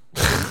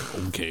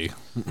 Okay.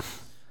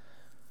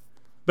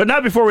 But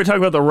not before we talk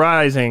about the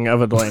rising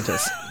of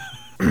Atlantis.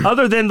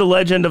 Other than the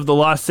legend of the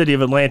lost city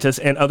of Atlantis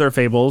and other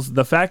fables,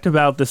 the fact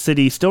about the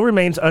city still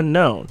remains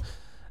unknown.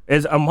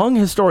 As among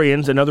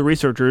historians and other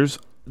researchers,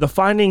 the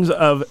findings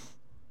of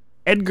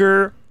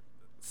Edgar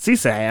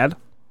Cayce has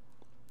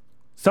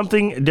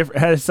something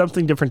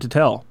different to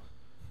tell.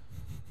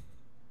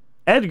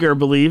 Edgar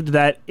believed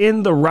that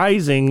in the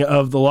rising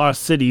of the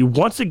lost city,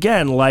 once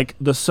again, like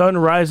the sun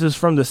rises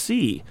from the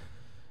sea,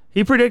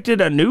 he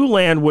predicted a new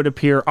land would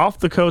appear off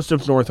the coast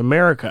of North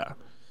America.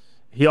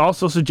 He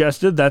also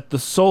suggested that the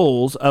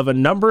souls of a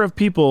number of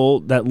people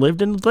that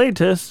lived in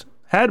Atlantis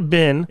had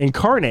been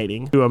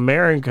incarnating to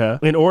America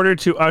in order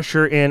to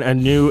usher in a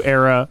new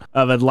era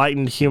of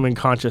enlightened human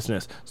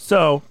consciousness.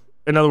 So,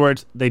 in other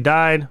words, they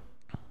died.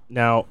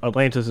 Now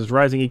Atlantis is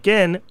rising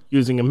again,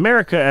 using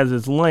America as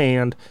its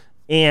land,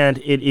 and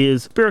it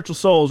is spiritual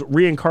souls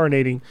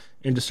reincarnating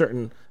into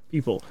certain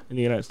people in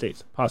the United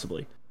States,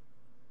 possibly.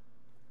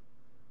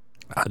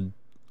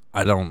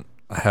 I don't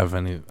have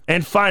any.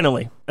 And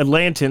finally,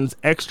 Atlanteans'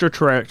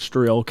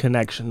 extraterrestrial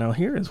connection. Now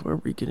here is where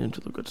we get into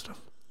the good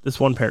stuff. This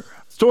one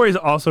paragraph. Stories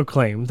also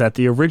claim that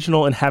the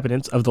original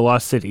inhabitants of the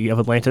lost city of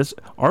Atlantis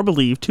are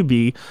believed to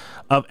be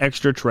of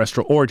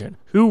extraterrestrial origin,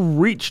 who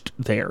reached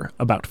there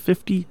about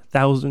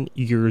 50,000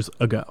 years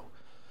ago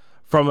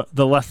from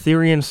the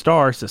Letherian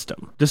star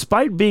system.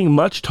 Despite being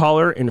much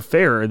taller and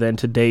fairer than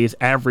today's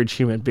average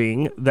human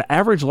being, the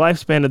average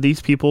lifespan of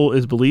these people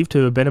is believed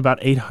to have been about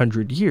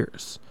 800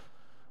 years,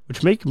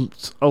 which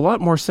makes a lot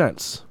more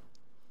sense,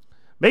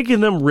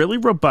 making them really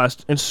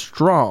robust and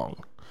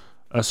strong.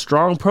 A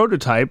strong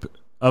prototype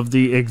of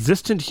the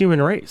existent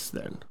human race,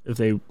 then, if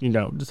they,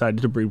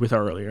 decided to breed with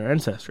our earlier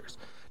ancestors.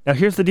 Now,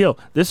 here's the deal.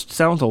 This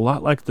sounds a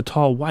lot like the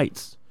tall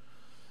whites,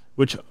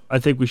 which I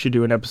think we should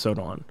do an episode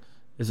on.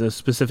 Is a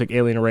specific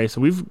alien race,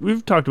 and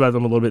we've talked about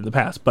them a little bit in the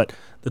past, but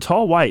the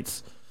tall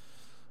whites,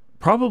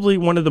 probably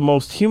one of the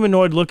most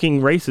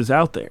humanoid-looking races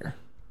out there.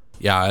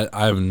 Yeah,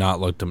 I have not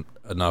looked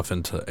enough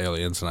into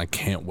aliens, and I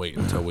can't wait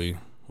until we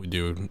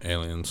do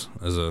aliens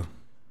as a,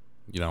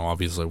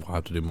 obviously we'll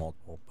have to do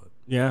multiple. But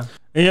yeah,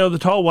 and, the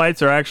tall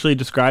whites are actually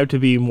described to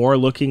be more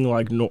looking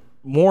like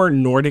more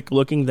Nordic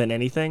looking than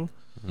anything.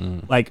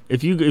 Like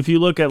if you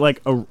look at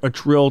like a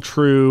real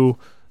true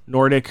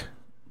Nordic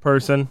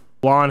person.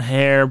 Blonde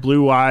hair,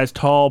 blue eyes,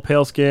 tall,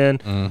 pale skin.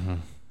 Mm-hmm.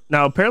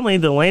 Now, apparently,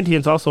 the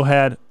Atlanteans also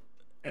had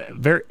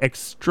very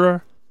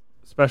extra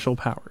special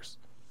powers.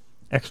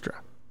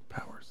 Extra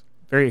powers.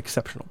 Very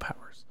exceptional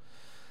powers.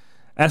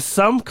 As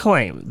some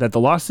claim that the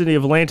lost city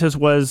of Atlantis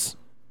was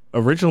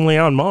originally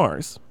on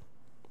Mars,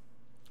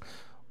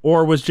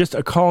 or was just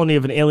a colony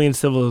of an alien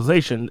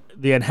civilization,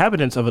 the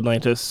inhabitants of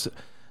Atlantis,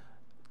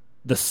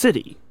 the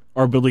city,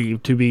 are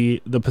believed to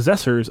be the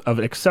possessors of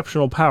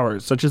exceptional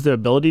powers, such as the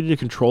ability to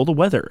control the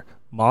weather,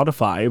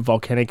 modify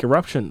volcanic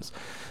eruptions.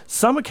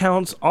 Some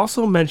accounts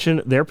also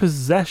mention their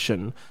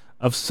possession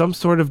of some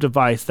sort of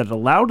device that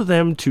allowed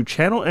them to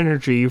channel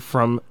energy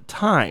from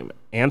time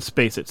and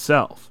space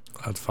itself.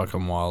 That's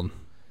fucking wild.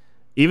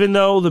 Even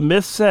though the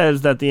myth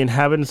says that the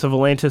inhabitants of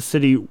Atlantis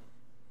City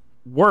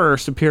were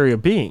superior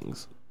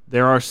beings,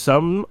 there are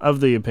some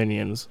of the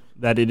opinions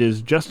that it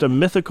is just a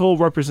mythical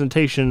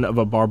representation of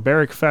a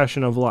barbaric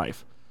fashion of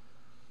life.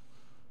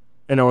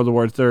 In other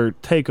words, their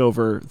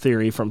takeover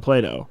theory from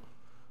Plato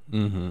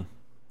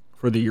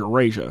for the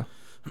Eurasia.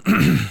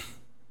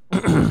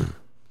 Now,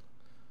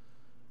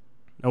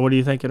 what are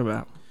you thinking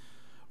about?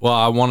 Well,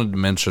 I wanted to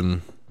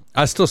mention,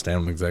 I still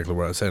stand on exactly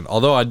what I was saying.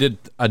 Although I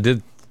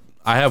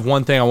have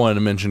one thing I wanted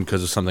to mention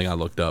because of something I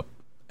looked up,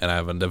 and I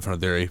have a different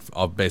theory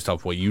based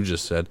off what you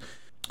just said.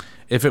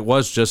 If it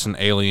was just an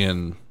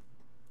alien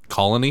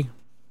colony,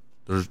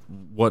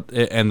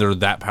 and they're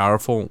that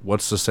powerful,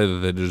 what's to say that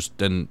they just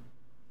didn't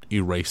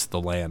erase the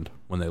land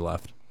when they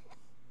left?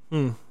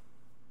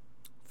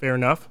 Fair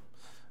enough.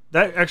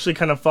 That actually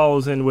kind of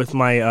follows in with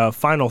my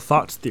final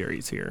thoughts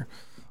theories here,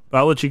 but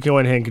I'll let you go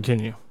ahead and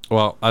continue.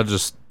 Well, I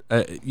just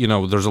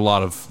there's a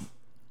lot of,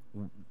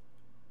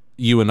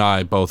 you and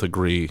I both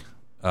agree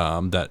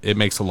that it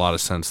makes a lot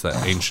of sense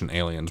that ancient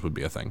aliens would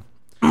be a thing.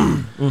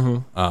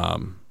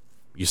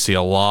 You see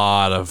a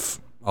lot of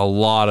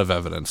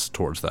evidence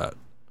towards that.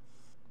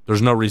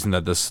 There's no reason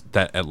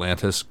that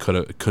Atlantis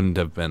couldn't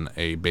have been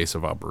a base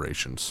of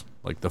operations,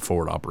 like the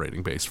forward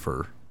operating base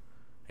for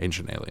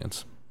ancient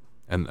aliens.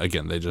 And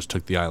again, they just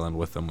took the island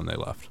with them when they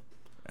left.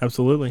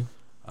 Absolutely.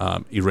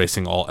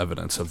 erasing all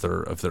evidence of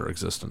their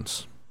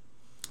existence.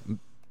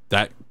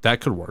 That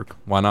could work.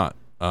 Why not?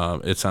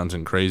 It sounds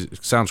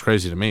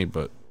crazy to me,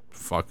 but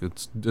fuck,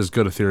 it's as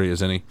good a theory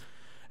as any.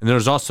 And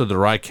there's also the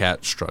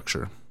Rycat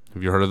structure.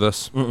 Have you heard of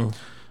this?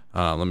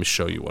 Let me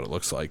show you what it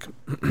looks like.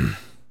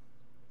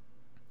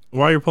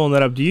 While you're pulling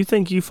that up, do you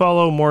think you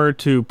follow more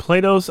to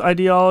Plato's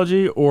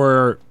ideology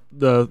or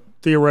the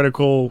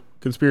theoretical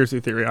conspiracy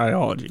theory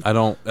ideology? I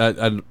don't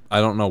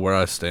know where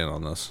I stand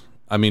on this.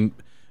 I mean,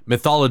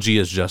 mythology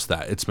is just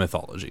that. It's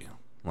mythology.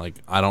 Like,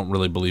 I don't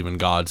really believe in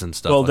gods and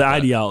stuff. Well, like the that.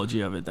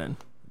 ideology of it then.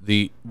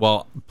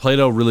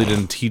 Plato really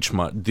didn't teach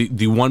much.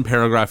 The one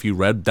paragraph you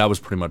read, that was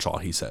pretty much all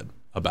he said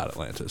about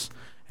Atlantis.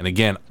 And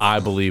again, I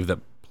believe that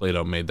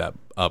Plato made that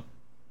up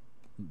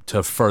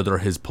to further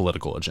his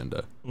political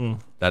agenda.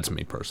 That's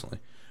me personally.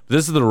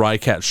 This is the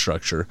Rycat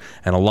structure,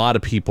 and a lot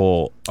of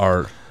people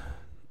are...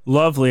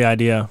 Lovely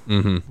idea.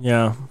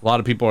 Yeah. A lot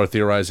of people are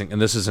theorizing,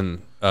 and this is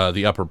in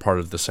the upper part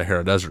of the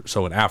Sahara Desert,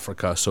 so in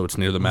Africa, so it's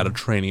near the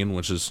Mediterranean,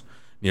 which is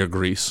near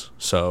Greece,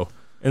 so...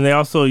 And they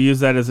also use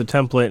that as a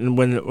template, and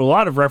when a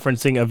lot of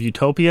referencing of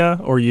utopia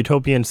or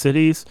utopian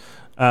cities,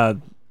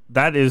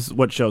 that is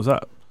what shows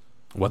up.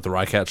 What, the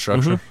Rycat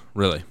structure?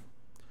 Really?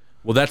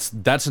 Well, that's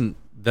an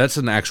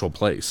actual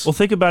place. Well,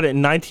 think about it.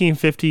 In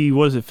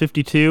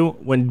 1952,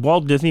 when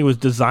Walt Disney was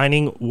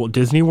designing Walt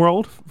Disney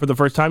World for the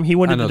first time, he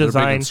wanted to they're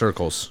design big in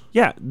circles.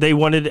 Yeah, they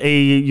wanted a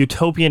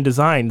utopian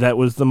design that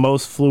was the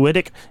most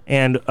fluidic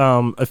and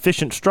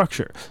efficient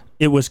structure.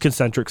 It was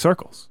concentric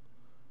circles.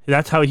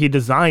 That's how he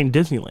designed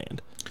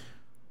Disneyland.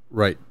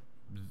 Right.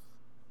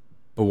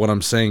 But what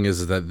I'm saying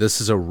is that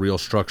this is a real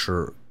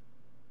structure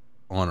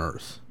on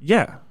Earth.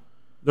 Yeah.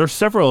 There's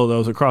several of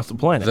those across the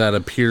planet. That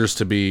appears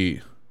to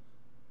be...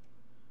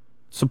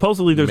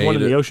 Supposedly there's one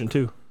in the ocean,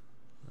 too.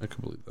 I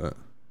can believe that.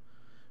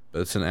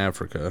 But it's in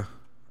Africa.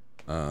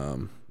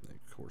 Of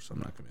course, I'm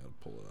not going to be able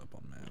to pull it up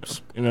on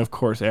maps. And, of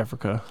course,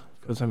 Africa.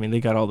 Because, I mean, they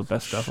got all the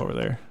best stuff over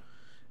there.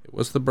 It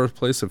was the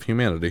birthplace of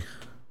humanity.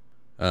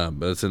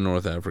 But it's in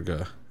North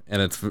Africa.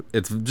 And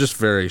it's just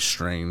very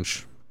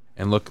strange.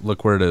 And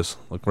look where it is.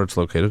 Look where it's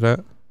located at.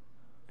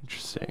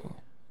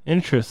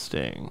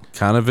 Interesting.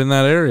 Kind of in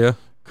that area.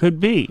 Could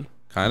be.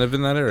 Kind of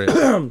in that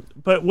area.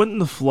 But wouldn't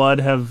the flood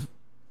have...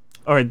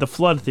 All right, the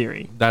flood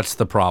theory. That's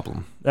the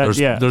problem.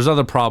 There's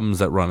other problems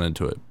that run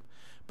into it.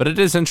 But it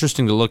is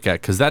interesting to look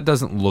at because that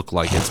doesn't look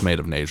like it's made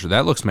of nature.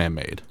 That looks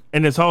man-made.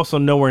 And it's also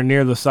nowhere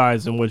near the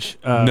size in which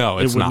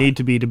it would need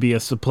to be a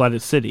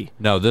supplanted city.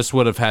 No, this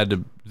would have had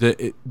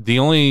to... The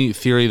only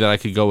theory that I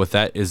could go with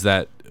that is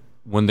that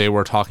when they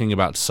were talking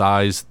about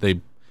size,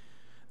 it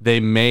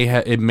may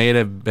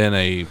have been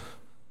a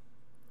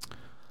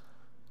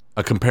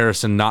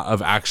comparison not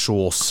of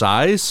actual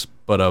size,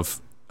 but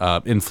of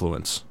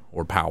influence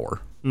or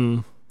power.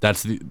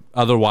 That's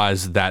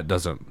otherwise that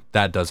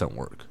doesn't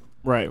work.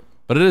 Right.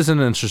 But it is an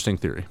interesting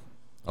theory.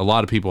 A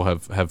lot of people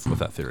have with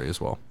that theory as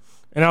well.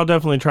 And I'll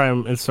definitely try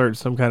and insert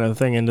some kind of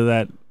thing into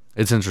that.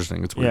 It's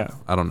interesting. It's weird. Yeah.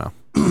 I don't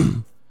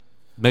know.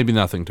 Maybe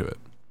nothing to it.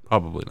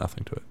 Probably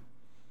nothing to it.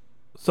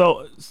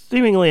 So,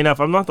 seemingly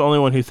enough, I'm not the only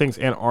one who thinks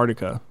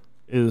Antarctica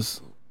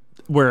is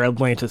where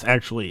Atlantis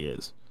actually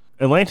is.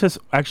 Atlantis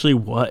actually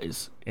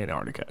was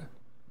Antarctica.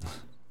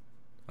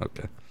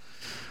 Okay.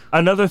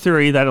 Another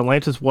theory that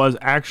Atlantis was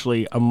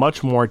actually a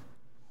much more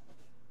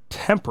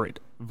temperate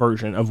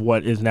version of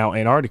what is now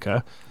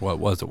Antarctica. Well, it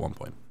was at one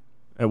point.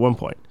 At one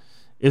point.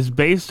 Is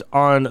based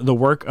on the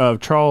work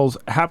of Charles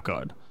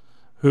Hapgood,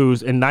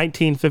 whose in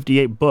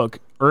 1958 book,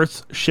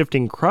 Earth's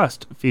Shifting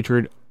Crust,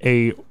 featured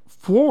a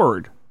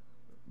foreword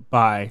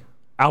by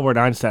Albert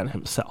Einstein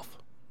himself.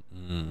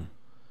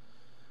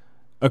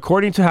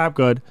 According to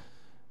Hapgood,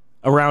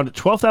 around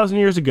 12,000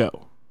 years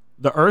ago,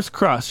 the Earth's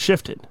crust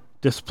shifted,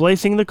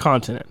 displacing the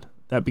continent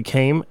that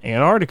became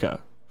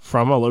Antarctica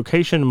from a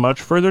location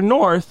much further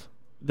north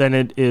than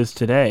it is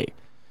today.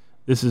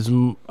 This is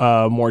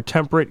a more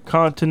temperate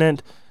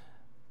continent.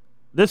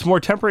 This more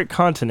temperate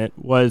continent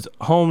was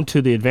home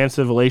to the advanced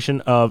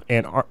civilization of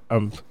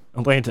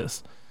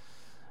Atlantis.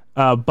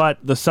 But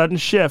the sudden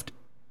shift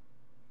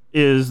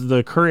is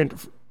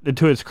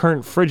to its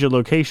current frigid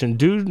location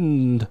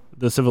doomed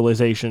the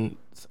civilization's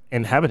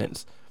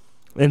inhabitants.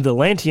 And the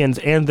Atlanteans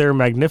and their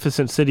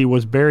magnificent city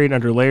was buried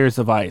under layers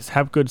of ice.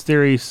 Hapgood's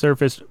theory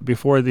surfaced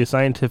before the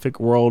scientific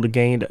world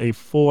gained a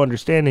full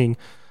understanding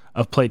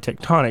of plate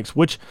tectonics,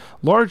 which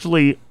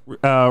largely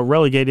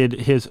relegated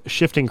his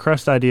shifting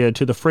crust idea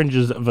to the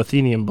fringes of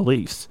Athenian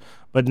beliefs,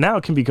 but now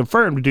it can be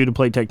confirmed due to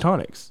plate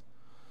tectonics.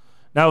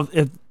 Now,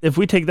 if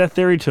we take that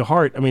theory to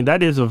heart, I mean,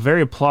 that is a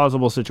very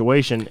plausible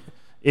situation.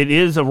 It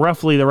is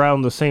roughly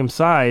around the same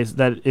size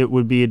that it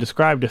would be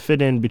described to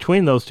fit in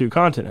between those two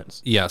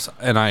continents. Yes,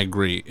 and I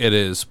agree. It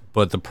is,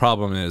 but the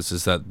problem is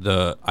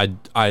that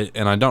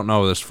I don't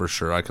know this for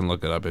sure. I can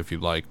look it up if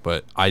you'd like,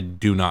 but I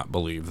do not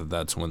believe that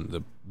that's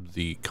when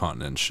the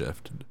continent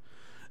shifted.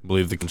 I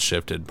believe the continent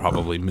shifted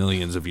probably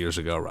millions of years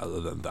ago rather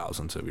than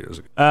thousands of years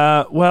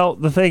ago. Well,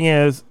 the thing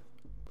is,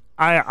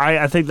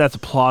 I think that's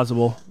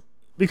plausible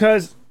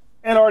because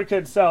Antarctica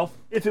itself,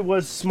 if it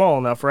was small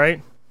enough,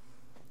 right?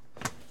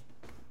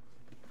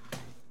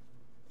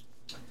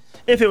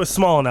 if it was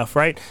small enough,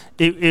 right?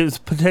 It is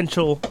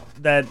potential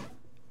that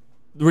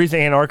the reason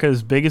Antarctica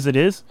is big as it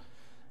is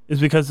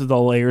because of the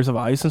layers of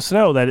ice and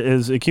snow that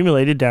is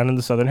accumulated down in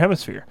the southern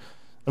hemisphere.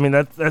 I mean,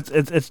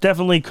 it's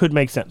definitely could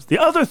make sense. The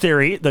other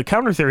theory, the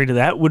counter theory to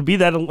that, would be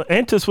that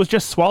Atlantis was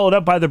just swallowed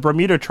up by the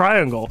Bermuda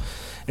Triangle.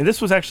 And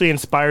this was actually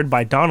inspired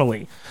by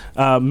Donnelly.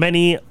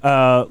 Many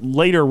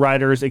later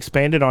writers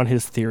expanded on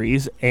his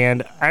theories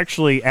and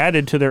actually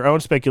added to their own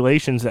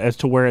speculations as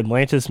to where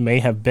Atlantis may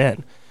have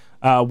been.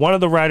 One of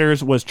the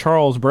writers was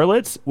Charles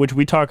Berlitz, which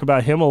we talk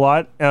about him a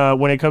lot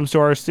when it comes to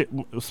our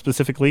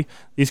specifically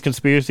these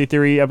conspiracy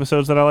theory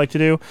episodes that I like to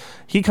do.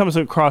 He comes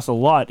across a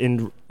lot,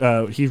 and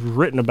he's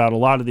written about a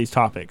lot of these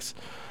topics.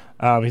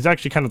 He's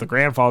actually kind of the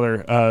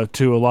grandfather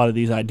to a lot of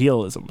these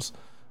ideas.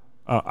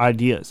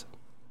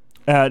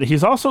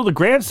 He's also the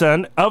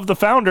grandson of the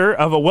founder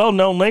of a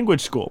well-known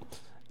language school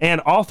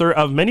and author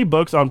of many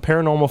books on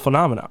paranormal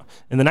phenomena.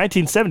 In the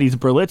 1970s,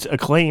 Berlitz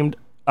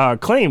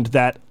claimed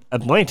that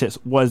Atlantis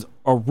was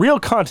a real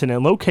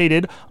continent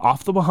located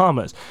off the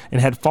Bahamas and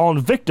had fallen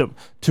victim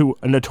to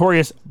a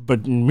notorious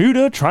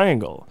Bermuda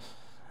Triangle,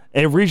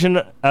 a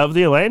region of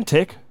the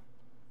Atlantic,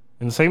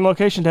 in the same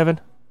location, Devin,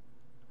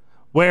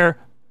 where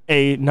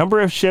a number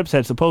of ships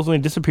had supposedly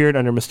disappeared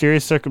under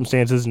mysterious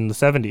circumstances in the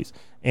 70s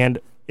and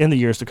in the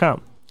years to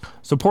come.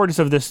 Supporters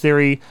of this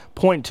theory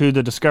point to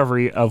the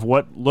discovery of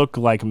what look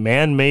like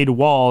man-made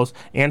walls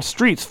and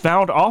streets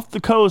found off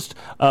the coast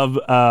of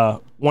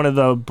one of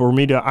the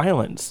Bermuda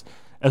Islands,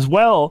 as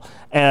well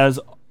as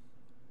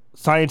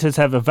scientists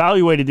have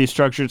evaluated these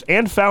structures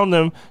and found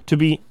them to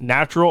be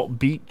natural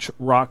beach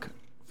rock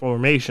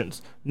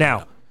formations.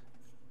 Now,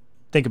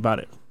 think about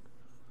it.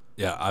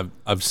 Yeah,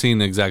 I've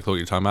seen exactly what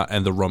you're talking about,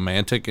 and the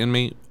romantic in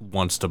me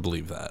wants to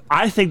believe that.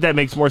 I think that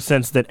makes more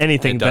sense than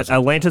anything that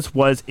Atlantis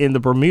was in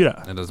the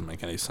Bermuda. It doesn't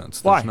make any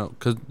sense. Why?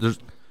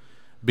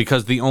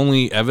 Because the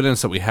only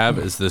evidence that we have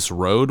is this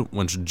road,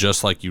 which,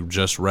 just like you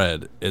just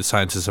read,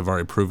 scientists have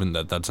already proven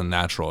that that's a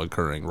natural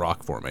occurring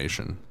rock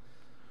formation.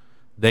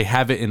 They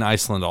have it in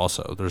Iceland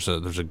also. There's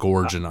a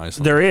gorge in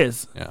Iceland. There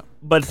is. Yeah.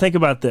 But think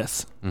about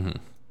this. Mm-hmm.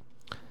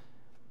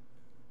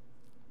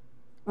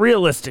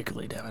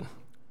 Realistically, Devin.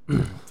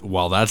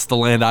 Well, that's the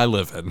land I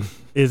live in.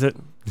 Is it?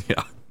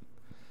 Yeah.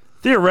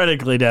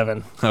 Theoretically,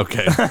 Devin.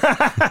 Okay.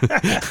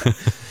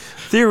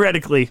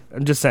 Theoretically,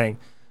 I'm just saying.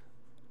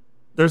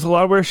 There's a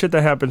lot of weird shit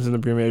that happens in the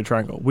Bermuda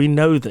Triangle. We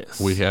know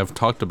this. We have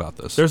talked about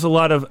this. There's a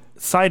lot of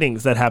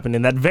sightings that happen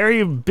in that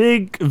very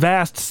big,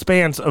 vast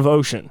expanse of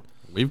ocean.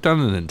 We've done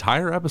an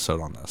entire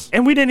episode on this.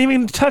 And we didn't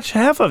even touch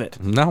half of it.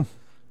 No.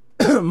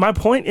 My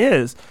point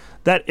is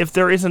that if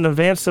there is an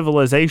advanced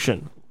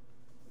civilization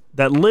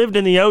that lived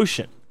in the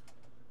ocean,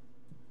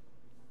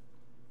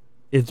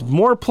 it's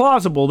more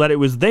plausible that it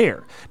was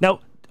there. Now,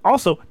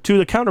 also, to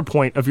the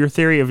counterpoint of your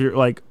theory of your,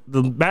 like,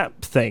 the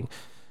map thing.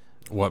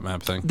 What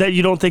map thing? That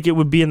you don't think it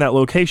would be in that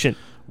location.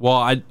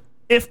 Well,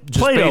 if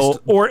Plato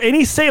or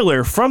any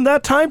sailor from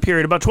that time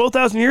period, about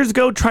 12,000 years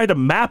ago, tried to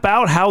map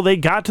out how they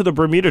got to the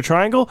Bermuda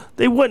Triangle,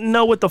 they wouldn't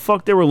know what the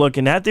fuck they were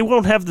looking at. They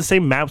won't have the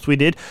same maps we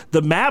did.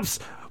 The maps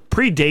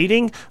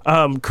predating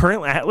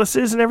current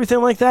atlases and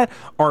everything like that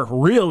are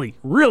really,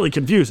 really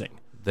confusing.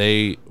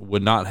 They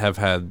would not have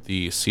had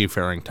the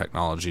seafaring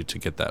technology to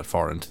get that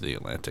far into the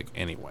Atlantic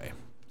anyway.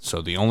 So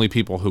the only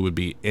people who would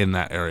be in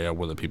that area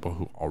were the people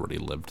who already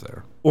lived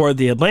there. Or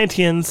the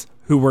Atlanteans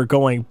who were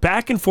going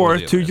back and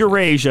forth to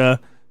Eurasia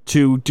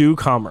to do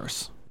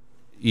commerce.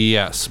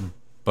 Yes,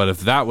 but if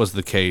that was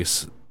the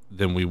case,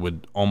 then we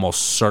would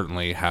almost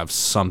certainly have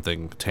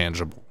something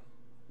tangible.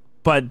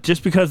 But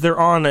just because they're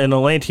on an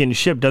Atlantean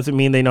ship doesn't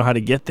mean they know how to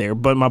get there.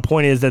 But my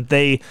point is that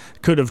they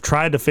could have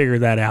tried to figure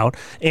that out.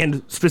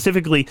 And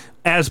specifically,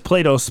 as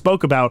Plato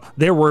spoke about,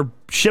 there were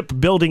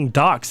shipbuilding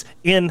docks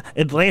in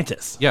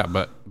Atlantis. Yeah,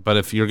 but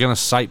if you're going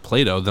to cite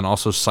Plato, then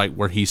also cite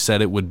where he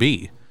said it would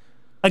be.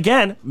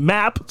 Again,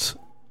 maps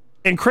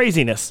and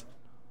craziness.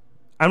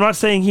 I'm not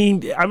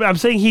saying I'm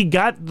saying he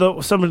got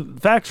some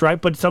facts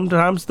right, but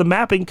sometimes the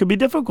mapping could be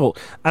difficult.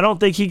 I don't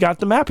think he got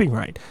the mapping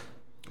right.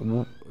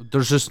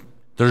 There's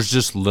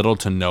just little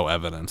to no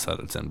evidence that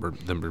it's in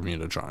the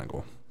Bermuda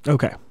Triangle.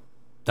 Okay.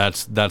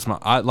 That's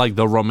my like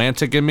the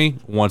romantic in me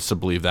wants to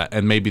believe that,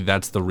 and maybe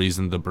that's the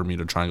reason the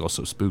Bermuda Triangle is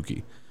so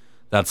spooky.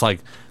 That's why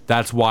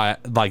that's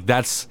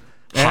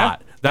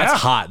hot. That's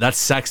hot. That's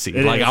sexy.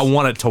 I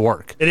want it to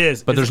work. It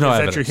is. But there's no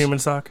evidence. Is that your human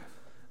sock?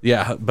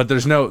 Yeah, but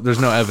there's no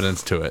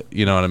evidence to it.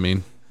 You know what I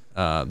mean?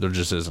 There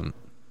just isn't.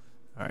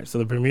 All right. So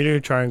the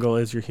Bermuda Triangle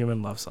is your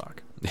human love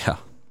sock. Yeah.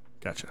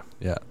 Gotcha.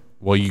 Yeah.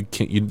 Well, you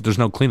can't. There's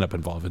no cleanup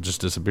involved. It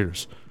just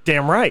disappears.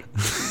 Damn right.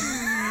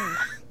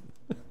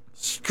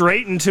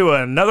 Straight into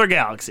another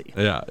galaxy.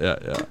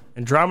 Yeah.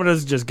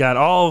 Andromeda's just got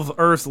all of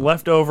Earth's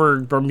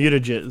leftover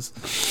Bermuda jizz.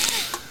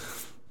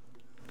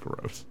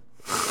 Gross.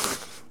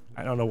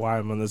 I don't know why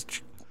I'm on this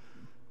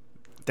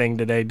thing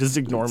today. Just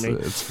ignore me.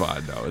 It's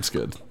fine. No, it's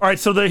good. All right,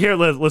 so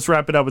let's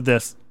wrap it up with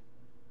this.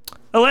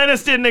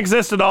 Atlantis didn't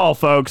exist at all,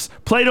 folks.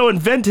 Plato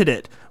invented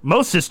it.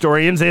 Most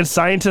historians and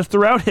scientists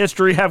throughout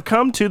history have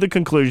come to the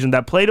conclusion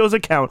that Plato's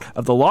account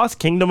of the lost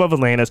kingdom of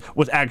Atlantis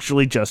was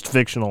actually just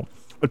fictional.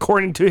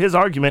 According to his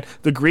argument,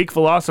 the Greek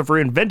philosopher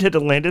invented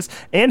Atlantis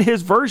and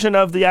his version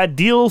of the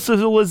ideal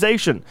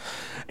civilization,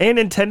 and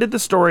intended the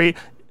story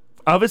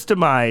of its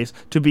demise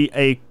to be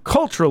a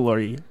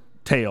culturally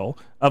tale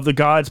of the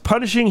gods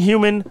punishing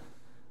human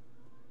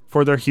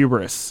for their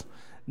hubris.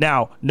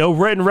 Now, no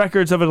written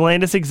records of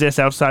Atlantis exist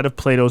outside of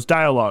Plato's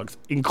dialogues,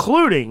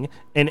 including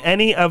in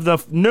any of the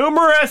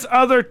numerous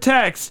other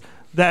texts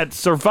that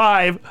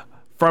survive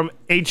from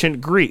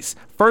ancient Greece.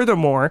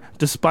 Furthermore,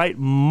 despite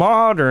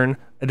modern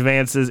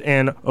advances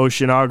in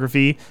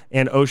oceanography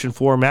and ocean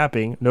floor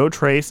mapping, no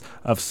trace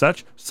of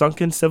such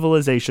sunken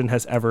civilization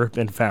has ever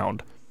been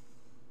found.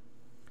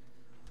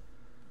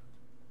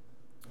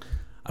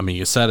 I mean,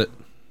 you said it.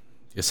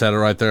 You said it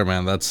right there,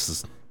 man.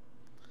 That's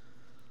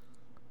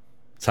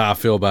how I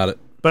feel about it.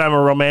 But I'm a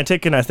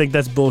romantic, and I think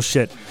that's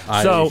bullshit.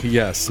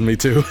 Yes, me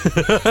too.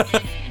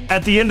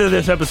 At the end of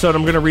this episode,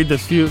 I'm going to read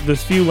this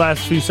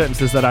last few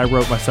sentences that I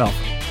wrote myself.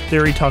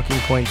 Theory talking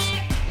points.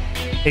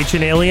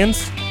 Ancient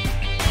aliens?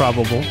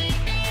 Probable.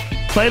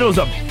 Plato's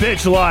a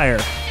bitch liar?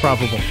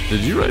 Probable. Did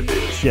you write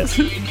this? Yes.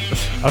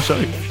 I'll show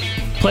you.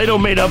 Plato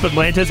made up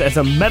Atlantis as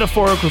a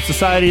metaphorical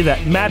society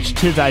that matched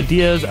his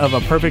ideas of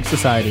a perfect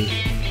society.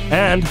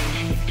 And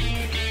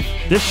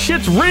this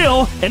shit's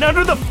real and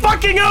under the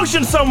fucking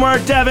ocean somewhere,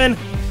 Devin.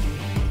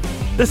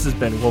 This has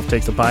been Wolf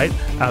Takes a Bite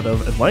out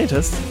of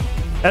Atlantis.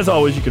 As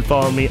always, you can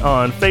follow me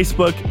on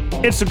Facebook,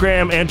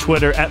 Instagram, and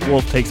Twitter at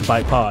Wolf Takes a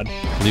Bite Pod.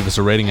 Leave us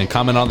a rating and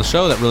comment on the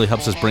show. That really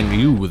helps us bring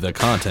you the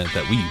content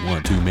that we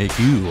want to make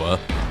you.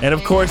 And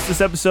of course,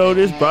 this episode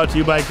is brought to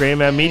you by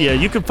Grayman Media.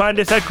 You can find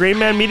us at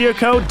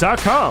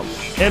graymanmediaco.com.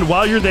 And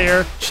while you're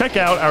there, check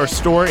out our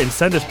store and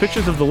send us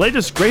pictures of the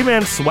latest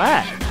Grayman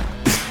swag.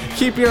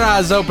 Keep your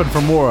eyes open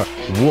for more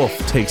Wolf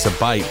Takes a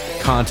Bite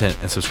content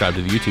and subscribe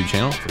to the YouTube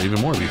channel for even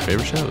more of your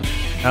favorite shows.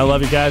 I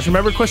love you guys.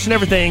 Remember, question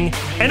everything.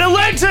 And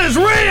Atlantis is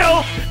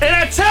real! And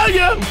I tell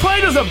you,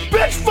 Plato's a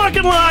bitch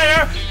fucking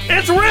liar!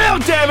 It's real,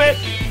 damn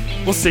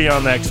it! We'll see you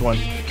on the next one.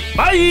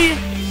 Bye!